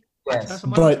be. Yes.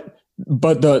 But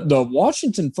the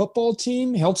Washington Football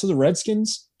Team held to the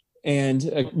Redskins.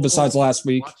 And besides last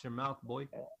week, watch your mouth, boy.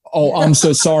 Oh, I'm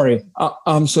so sorry.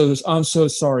 I'm so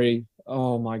sorry.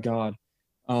 Oh my God,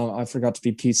 I forgot to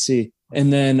be PC.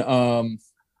 And then the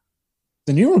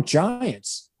New York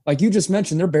Giants, like you just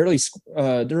mentioned, they're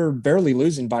barely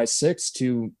losing by 6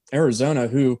 to Arizona,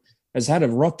 who has had a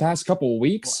rough past couple of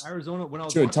weeks. Well, Arizona, when I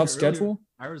was to a tough schedule.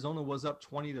 Arizona was up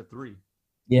 20-3.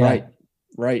 Yeah.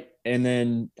 Right. And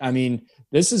then, I mean,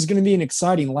 this is going to be an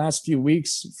exciting last few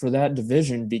weeks for that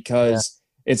division because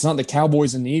it's not the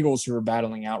Cowboys and the Eagles who are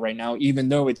battling out right now, even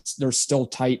though they're still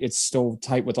tight. It's still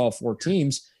tight with all 4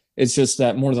 teams. It's just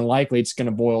that more than likely it's going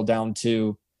to boil down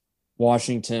to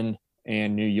Washington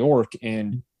and New York.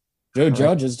 And Joe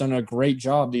Judge has done a great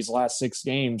job these last 6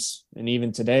 games and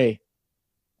even today.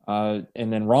 And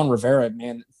then Ron Rivera,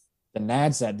 man, the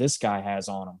nads that this guy has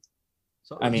on him.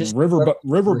 I mean,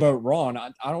 Riverboat Ron,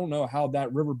 I don't know how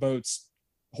that Riverboat's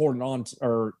holding on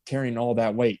or carrying all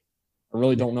that weight. I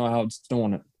really don't know how it's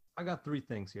doing it. I got 3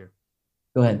 things here.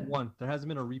 Go ahead. 1, there hasn't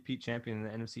been a repeat champion in the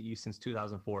NFC East since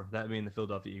 2004. That being the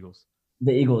Philadelphia Eagles.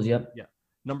 The Eagles, yep. Yeah.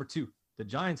 Number 2, the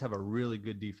Giants have a really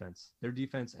good defense. Their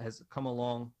defense has come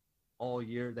along all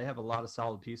year. They have a lot of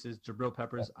solid pieces. Jabril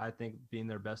Peppers, I think, being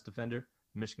their best defender.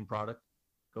 Michigan product.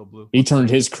 Go Blue. He turned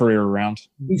his career around.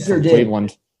 He sure did.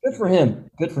 Cleveland. Good for him.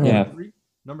 Yeah.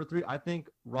 Number 3, I think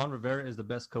Ron Rivera is the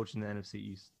best coach in the NFC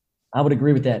East. I would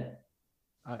agree with that.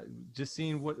 Just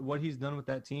seeing what he's done with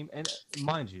that team, and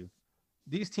mind you,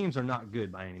 these teams are not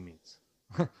good by any means.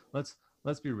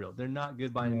 Let's be real; they're not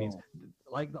good by any means.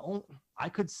 Like I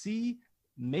could see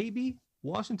maybe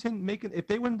Washington making, if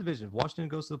they win the division, if Washington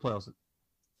goes to the playoffs,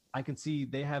 I can see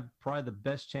they have probably the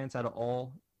best chance out of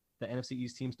all the NFC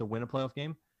East teams to win a playoff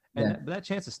game, and that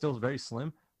chance is still very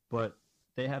slim, but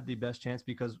they have the best chance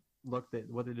because look,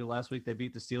 what they did last week, they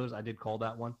beat the Steelers. I did call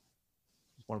that one.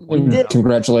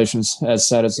 Congratulations, as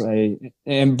sad as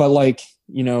but like,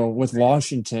 with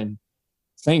Washington,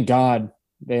 thank God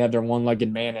they have their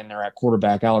one-legged man in there at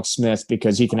quarterback, Alex Smith,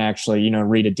 because he can actually,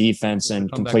 read a defense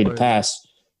and complete a pass.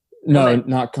 No,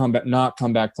 not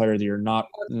comeback player of the year. No.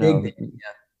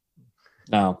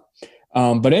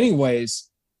 But anyways,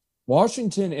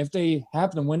 Washington, if they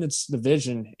happen to win its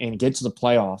division and get to the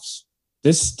playoffs,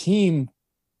 this team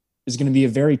is going to be a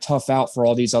very tough out for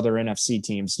all these other NFC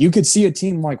teams. You could see a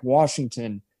team like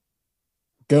Washington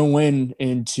go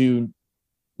into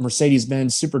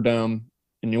Mercedes-Benz Superdome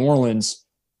in New Orleans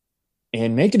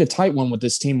and make it a tight one with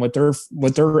this team with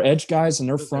their edge guys and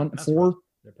their front four.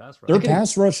 Their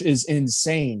pass rush is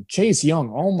insane. Chase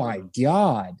Young, oh my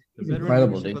God. He's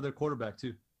incredible, dude. Their quarterback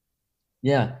too.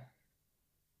 Yeah.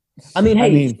 I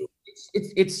mean,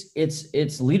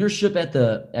 it's leadership at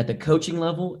the coaching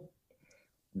level.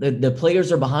 The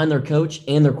players are behind their coach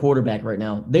and their quarterback right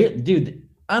now. Dude,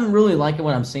 I'm really liking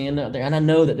what I'm seeing out there, and I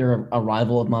know that they're a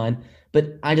rival of mine,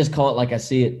 but I just call it like I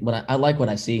see it. But I like what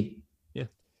I see. Yeah,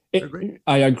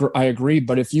 I agree.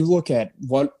 But if you look at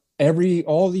what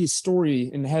all these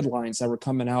story and headlines that were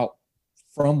coming out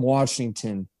from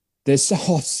Washington this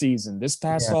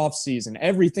past off season,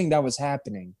 everything that was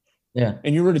happening. Yeah.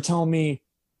 And you were to tell me,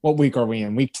 what week are we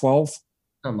in? Week 12?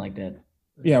 Something like that.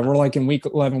 Yeah, we're like in week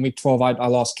 11, week 12. I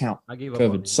lost count. I gave up.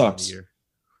 COVID sucks.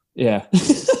 Yeah.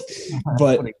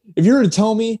 But if you were to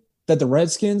tell me that the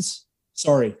Washington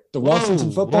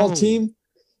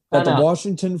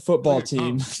football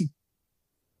team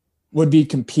would be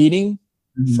competing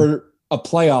for a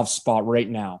playoff spot right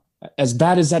now, as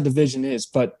bad as that division is,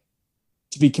 but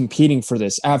to be competing for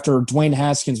this after Dwayne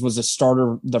Haskins was a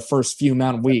starter the first few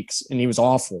amount of weeks and he was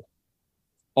awful.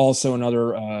 Also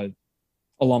another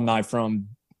alumni from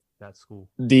that school,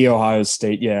 the Ohio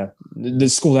State. Yeah. The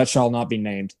school that shall not be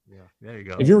named. Yeah. There you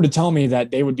go. If you were to tell me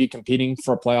that they would be competing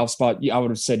for a playoff spot, I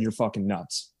would have said you're fucking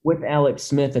nuts. With Alex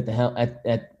Smith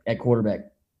at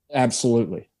quarterback.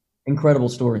 Absolutely. Incredible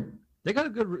story. They got a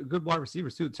good wide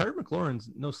receivers too. Terry McLaurin's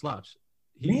no slouch.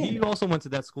 He also went to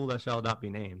that school that shall not be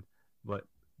named, but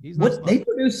he's not. They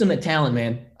produce some talent,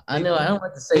 man. I know I don't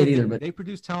like to say it either, but they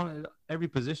produce talent at every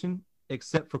position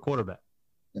except for quarterback.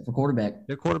 For quarterback,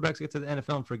 their quarterbacks get to the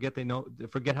NFL and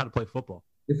forget how to play football.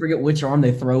 They forget which arm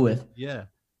they throw with. Yeah,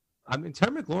 I mean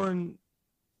Terry McLaurin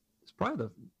is probably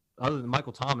other than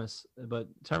Michael Thomas, but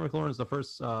Terry McLaurin is the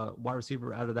first wide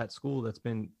receiver out of that school that's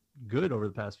been good over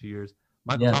the past few years.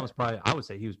 Michael Thomas I would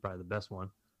say he was probably the best one.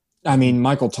 I mean,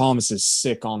 Michael Thomas is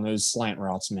sick on those slant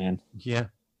routes, man. Yeah,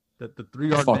 the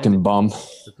 3-yard fucking bandit. Bum.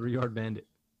 The 3-yard bandit.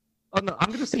 Oh no,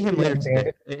 I'm gonna see him later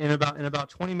today. In about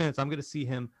 20 minutes, I'm gonna see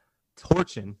him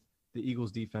torching the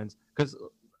Eagles defense. Because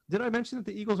did I mention that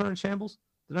the Eagles are in shambles?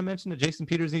 Did I mention that Jason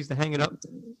Peters needs to hang it up?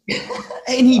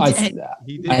 And he did.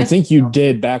 I think you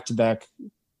did back-to-back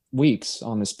weeks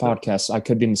on this podcast. I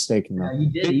could be mistaken though.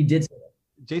 Yeah, he did.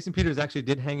 Jason Peters actually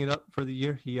did hang it up for the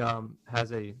year. He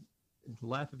has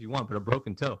laugh if you want, but a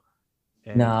broken toe.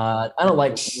 And nah, I don't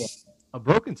like a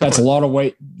broken toe. That's a lot of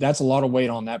weight. That's a lot of weight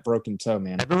on that broken toe,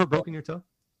 man. Have you ever broken your toe?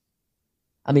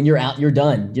 I mean, you're out. You're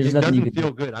done. It doesn't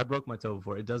feel good. I broke my toe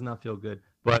before. It does not feel good.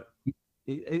 But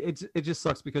it just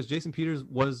sucks because Jason Peters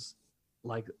was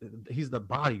like he's the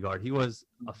bodyguard. He was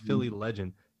a Philly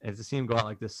legend, and to see him go out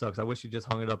like this sucks. I wish he just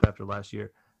hung it up after last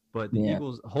year. But the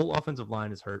Eagles' whole offensive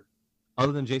line is hurt.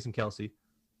 Other than Jason Kelsey,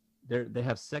 they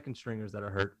have second stringers that are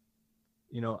hurt.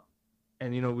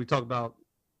 And we talk about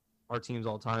our teams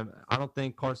all the time. I don't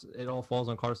think it all falls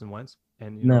on Carson Wentz.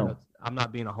 And I'm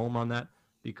not being a homer on that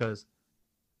because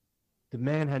the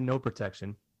man had no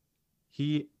protection.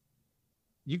 You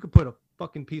could put a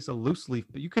fucking piece of loose leaf,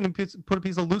 but you couldn't put a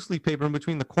piece of loose leaf paper in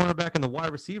between the cornerback and the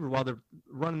wide receiver while they're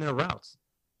running their routes.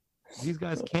 These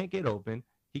guys can't get open.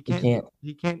 He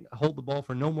can't hold the ball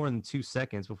for no more than 2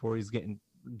 seconds before he's getting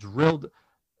drilled.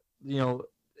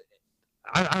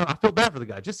 I feel bad for the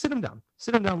guy. Just sit him down.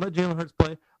 Let Jalen Hurts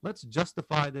play. Let's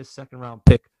justify this second-round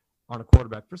pick on a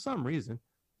quarterback for some reason.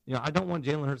 I don't want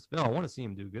Jalen Hurts to fail. I want to see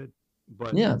him do good.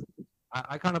 But yeah,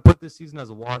 I kind of put this season as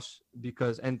a wash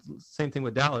because, and same thing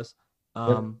with Dallas.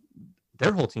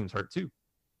 Their whole team's hurt too.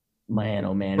 Man,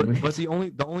 oh man. But the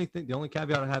only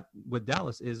caveat I have with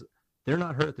Dallas is they're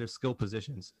not hurt at their skill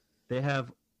positions. They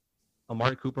have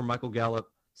Amari Cooper, Michael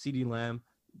Gallup, CeeDee Lamb,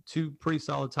 2 pretty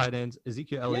solid tight ends,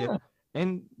 Ezekiel Elliott. Yeah.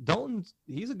 And Dalton,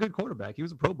 he's a good quarterback. He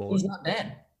was a Pro Bowler. He's not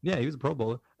bad. Yeah, he was a Pro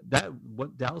Bowler.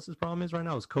 What Dallas's problem is right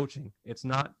now is coaching. It's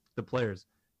not the players.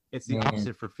 It's the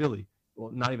opposite for Philly.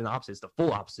 Well, not even the opposite. It's the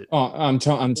full opposite. Oh, I'm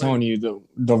telling you,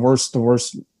 the worst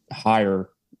hire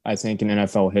I think in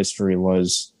NFL history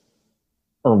was,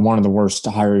 or one of the worst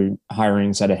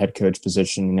hirings at a head coach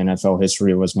position in NFL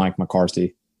history was Mike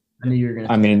McCarthy. I knew you were going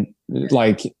to. I mean,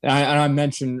 I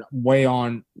mentioned way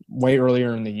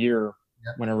earlier in the year,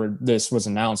 whenever this was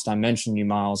announced, I mentioned you,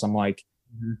 Miles. I'm like,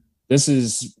 This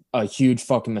is a huge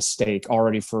fucking mistake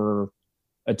already for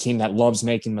a team that loves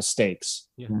making mistakes.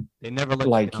 Yeah, they never let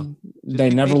Like you down. they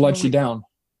never let you down.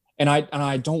 And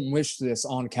I don't wish this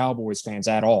on Cowboys fans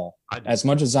at all. As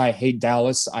much as I hate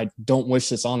Dallas, I don't wish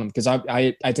this on them because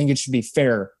I think it should be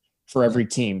fair for every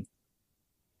team.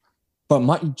 But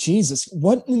my Jesus,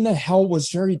 what in the hell was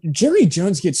Jerry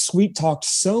Jones gets sweet talked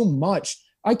so much.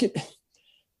 I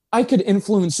could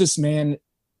influence this man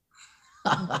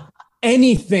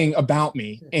anything about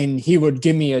me and he would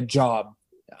give me a job.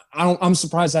 I'm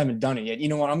surprised I haven't done it yet. You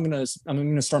know what? I'm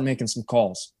gonna start making some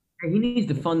calls. Hey, he needs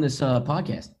to fund this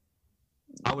podcast.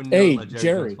 I would never let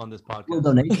Jerry Jones fund this podcast. Full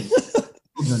donation.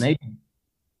 Full donation.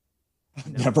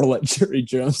 Never let Jerry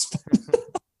Jones.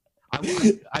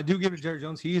 I do give it to Jerry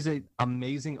Jones. He is an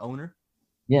amazing owner.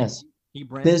 Yes. He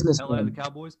brands the hell out of the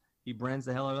Cowboys. He brands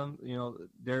the hell out of them. You know,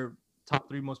 they're top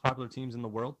 3 most popular teams in the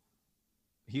world.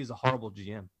 He is a horrible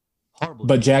GM. Horrible.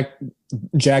 But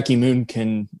Jackie Moon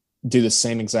can do the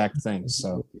same exact thing.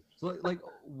 So like,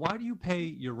 why do you pay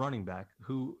your running back,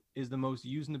 who is the most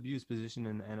used and abused position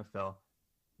in the NFL?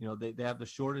 You know, they have the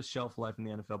shortest shelf life in the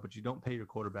NFL, but you don't pay your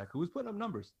quarterback, who was putting up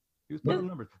numbers. He was putting up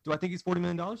numbers. Do I think he's $40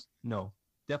 million? No,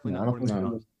 definitely not $40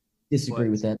 million. Disagree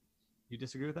with that. You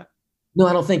disagree with that? No,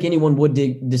 I don't think anyone would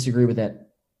disagree with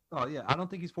that. Oh yeah, I don't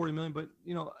think he's $40 million, but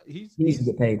you know, he needs to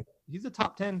get paid. He's a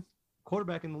top 10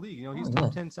 quarterback in the league. You know, he's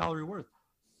top 10 salary worth.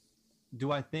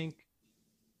 Do I think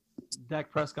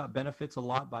Dak Prescott benefits a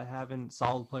lot by having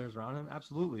solid players around him?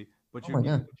 Absolutely. But you're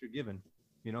given what you're given,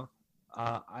 you know?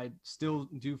 I still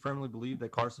do firmly believe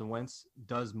that Carson Wentz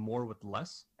does more with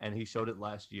less, and he showed it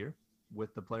last year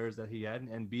with the players that he had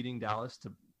and beating Dallas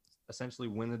to essentially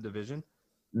win the division.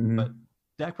 Mm-hmm. But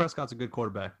Dak Prescott's a good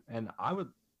quarterback, and I'm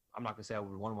not going to say I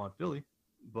would want him on Philly,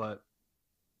 but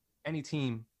any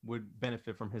team would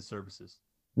benefit from his services.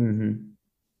 Mm-hmm.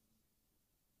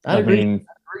 I agree,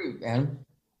 Adam.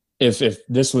 If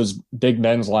this was Big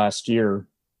Ben's last year,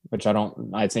 which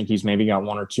I think he's maybe got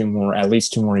at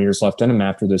least 2 more years left in him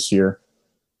after this year.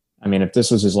 I mean, if this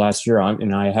was his last year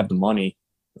and I have the money,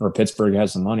 or Pittsburgh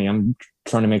has the money, I'm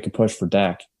trying to make a push for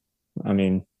Dak. I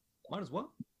mean, might as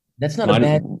well. That's not a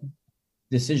bad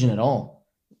decision at all.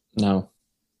 No.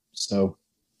 So.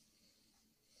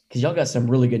 Because y'all got some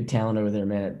really good talent over there,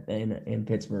 man, in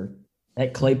Pittsburgh.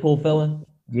 That Claypool fella,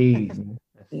 jeez.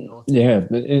 Yeah,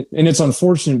 and it's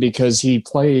unfortunate because he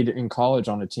played in college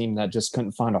on a team that just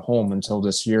couldn't find a home until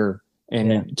this year,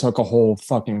 and it took a whole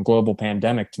fucking global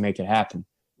pandemic to make it happen.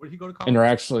 Where did he go to college? And they're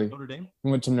actually Notre Dame? He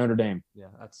went to Notre Dame. Yeah,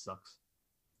 that sucks.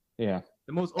 Yeah.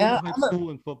 The most overhyped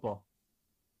school in football.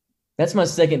 That's my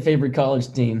second favorite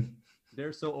college team.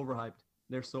 They're so overhyped.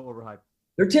 They're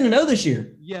 10-0 this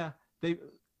year. Yeah,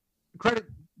 credit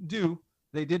due.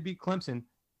 They did beat Clemson.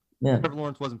 Yeah. Trevor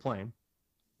Lawrence wasn't playing.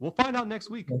 We'll find out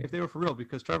next week if they were for real,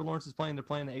 because Trevor Lawrence is playing. They're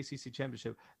playing the ACC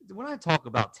championship. When I talk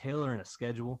about tailoring a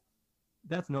schedule,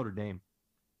 that's Notre Dame.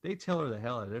 They tailor the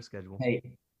hell out of their schedule. Hey,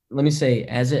 let me say,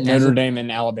 Notre Dame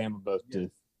and Alabama both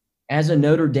do. As a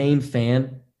Notre Dame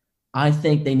fan, I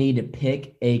think they need to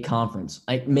pick a conference.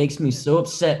 It makes me so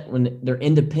upset when they're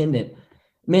independent.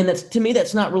 Man,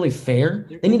 that's not really fair.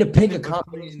 They need to pick a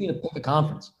conference. They need to pick a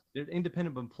conference. They're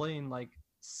independent but playing like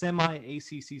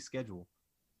semi-ACC schedule.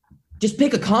 Just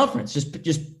pick a conference.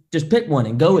 Just pick one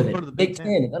and go with it. Go to the Big Ten.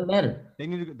 It doesn't matter. They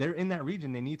need to go, they're in that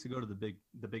region. They need to go to the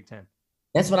Big Ten.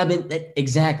 That's what I've been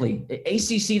exactly.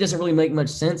 ACC doesn't really make much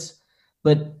sense,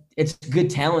 but it's a good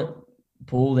talent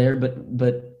pool there.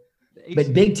 But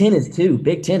Big Ten is too.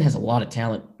 Big Ten has a lot of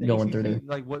talent going ACC, through there.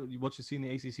 Like what you see in the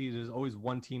ACC, there's always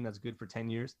one team that's good for 10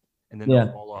 years, and then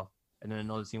they'll fall off, and then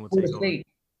another team will take over.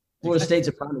 Florida State's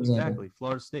a prime example. Exactly,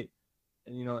 Florida State,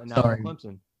 and and now it's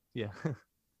Clemson. Yeah.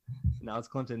 Now it's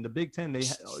Clemson. The Big Ten, they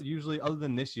usually, other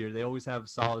than this year, they always have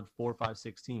solid 4, 5,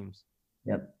 6 teams.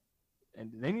 Yep. And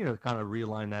they need to kind of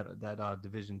realign that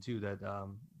division too. That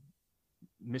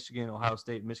Michigan, Ohio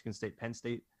State, Michigan State, Penn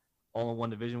State, all in one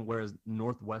division, whereas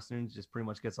Northwestern just pretty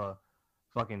much gets a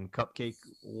fucking cupcake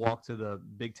walk to the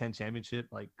Big Ten championship.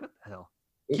 Like, what the hell?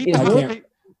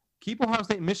 Keep Ohio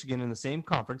State and Michigan in the same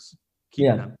conference.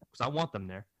 Keep them, because I want them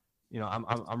there.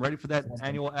 I'm ready for that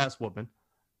annual ass whooping.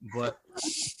 But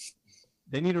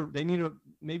they need to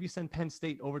maybe send Penn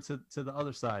State over to the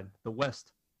other side, the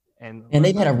West. And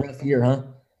they've had a rough year, huh?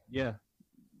 Yeah.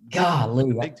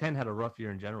 Golly. The Big Ten had a rough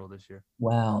year in general this year.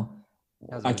 Wow.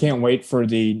 I can't wait for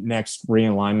the next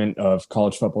realignment of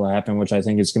college football to happen, which I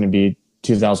think is going to be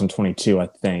 2022, I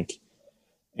think.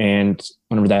 And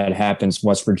whenever that happens,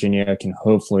 West Virginia can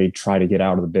hopefully try to get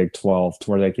out of the Big 12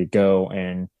 to where they could go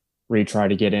and retry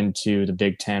to get into the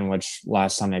Big 10, which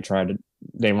last time they tried to,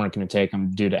 they weren't going to take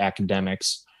them due to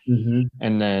academics.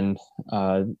 And then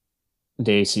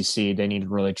the ACC, they need to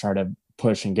really try to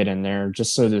push and get in there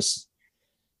just so this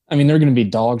 – I mean, they're going to be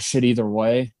dog shit either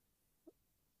way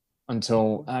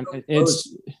until I'm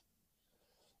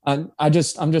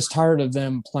just tired of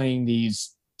them playing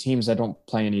these teams that don't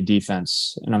play any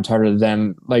defense. And I'm tired of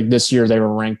them – like this year they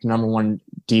were ranked number one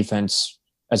defense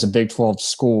as a Big 12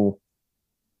 school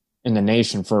in the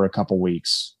nation for a couple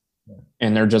weeks. Yeah.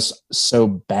 And they're just so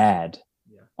bad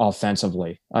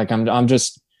offensively. Like I'm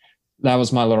just – that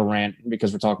was my little rant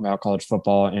because we're talking about college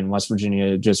football in West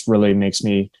Virginia. It just really makes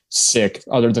me sick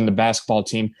other than the basketball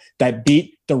team that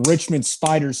beat the Richmond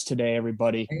Spiders today,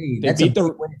 everybody. Hey,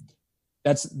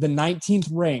 that's the 19th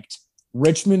ranked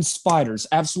Richmond Spiders.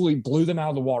 Absolutely blew them out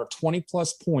of the water.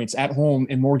 20-plus points at home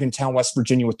in Morgantown, West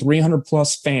Virginia with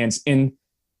 300-plus fans in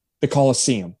the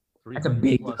Coliseum. That's a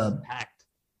big packed.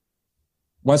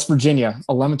 West Virginia,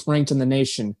 11th ranked in the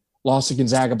nation, lost to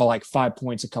Gonzaga by like 5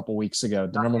 points a couple weeks ago,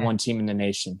 the number one team in the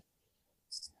nation.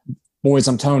 Boys,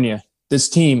 I'm telling you, this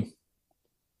team,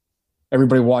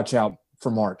 everybody watch out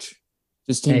for March.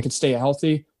 This team could stay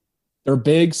healthy. They're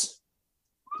bigs.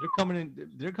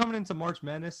 They're coming into March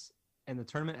Madness and the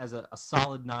tournament as a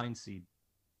solid 9 seed.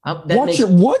 What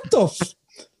the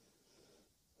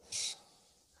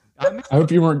I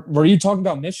hope you weren't. Were you talking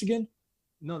about Michigan?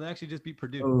 No, they actually just beat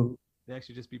Purdue. Oh. They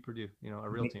actually just beat Purdue. You know, a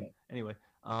real team. Anyway,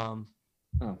 I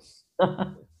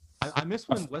miss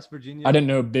when West Virginia. I didn't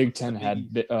know Big Ten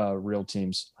had real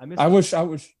teams. I wish.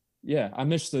 Yeah, I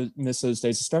miss those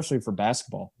days, especially for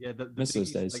basketball. Yeah, the miss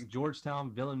those days. Like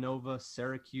Georgetown, Villanova,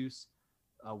 Syracuse,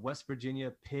 West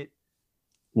Virginia, Pitt,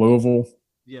 Louisville.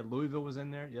 Yeah, Louisville was in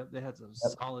there. Yep, they had some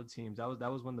solid teams. That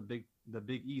was when the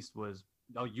Big East was.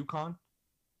 Oh, UConn.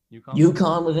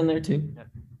 UConn was in there too. Yeah.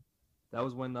 That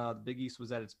was when the Big East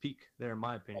was at its peak there, in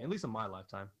my opinion, at least in my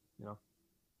lifetime, you know.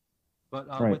 But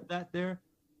with that there,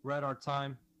 we're at our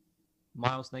time.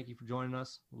 Miles, thank you for joining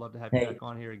us. We'd love to have you back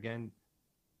on here again.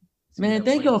 Man,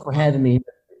 thank y'all for having me.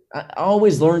 I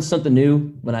always learn something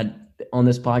new on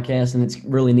this podcast, and it's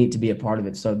really neat to be a part of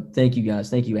it. So thank you guys.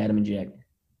 Thank you, Adam and Jack.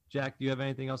 Jack, do you have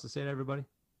anything else to say to everybody?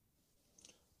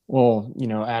 Well,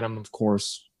 Adam, of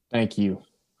course, thank you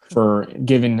for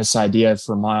giving this idea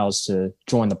for Miles to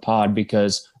join the pod,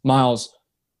 because Miles,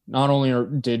 not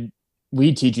only did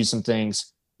we teach you some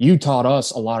things, you taught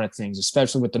us a lot of things,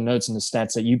 especially with the notes and the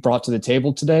stats that you brought to the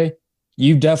table today.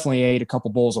 You definitely ate a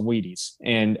couple bowls of Wheaties.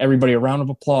 And everybody, a round of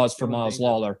applause for Miles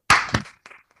Lawler.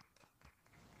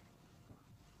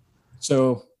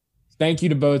 So thank you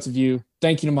to both of you.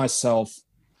 Thank you to myself.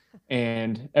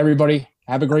 And everybody,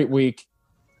 have a great week.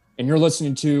 And you're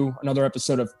listening to another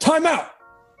episode of Time Out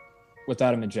with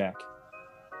Adam and Jack.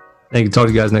 Thank you. Talk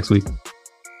to you guys next week.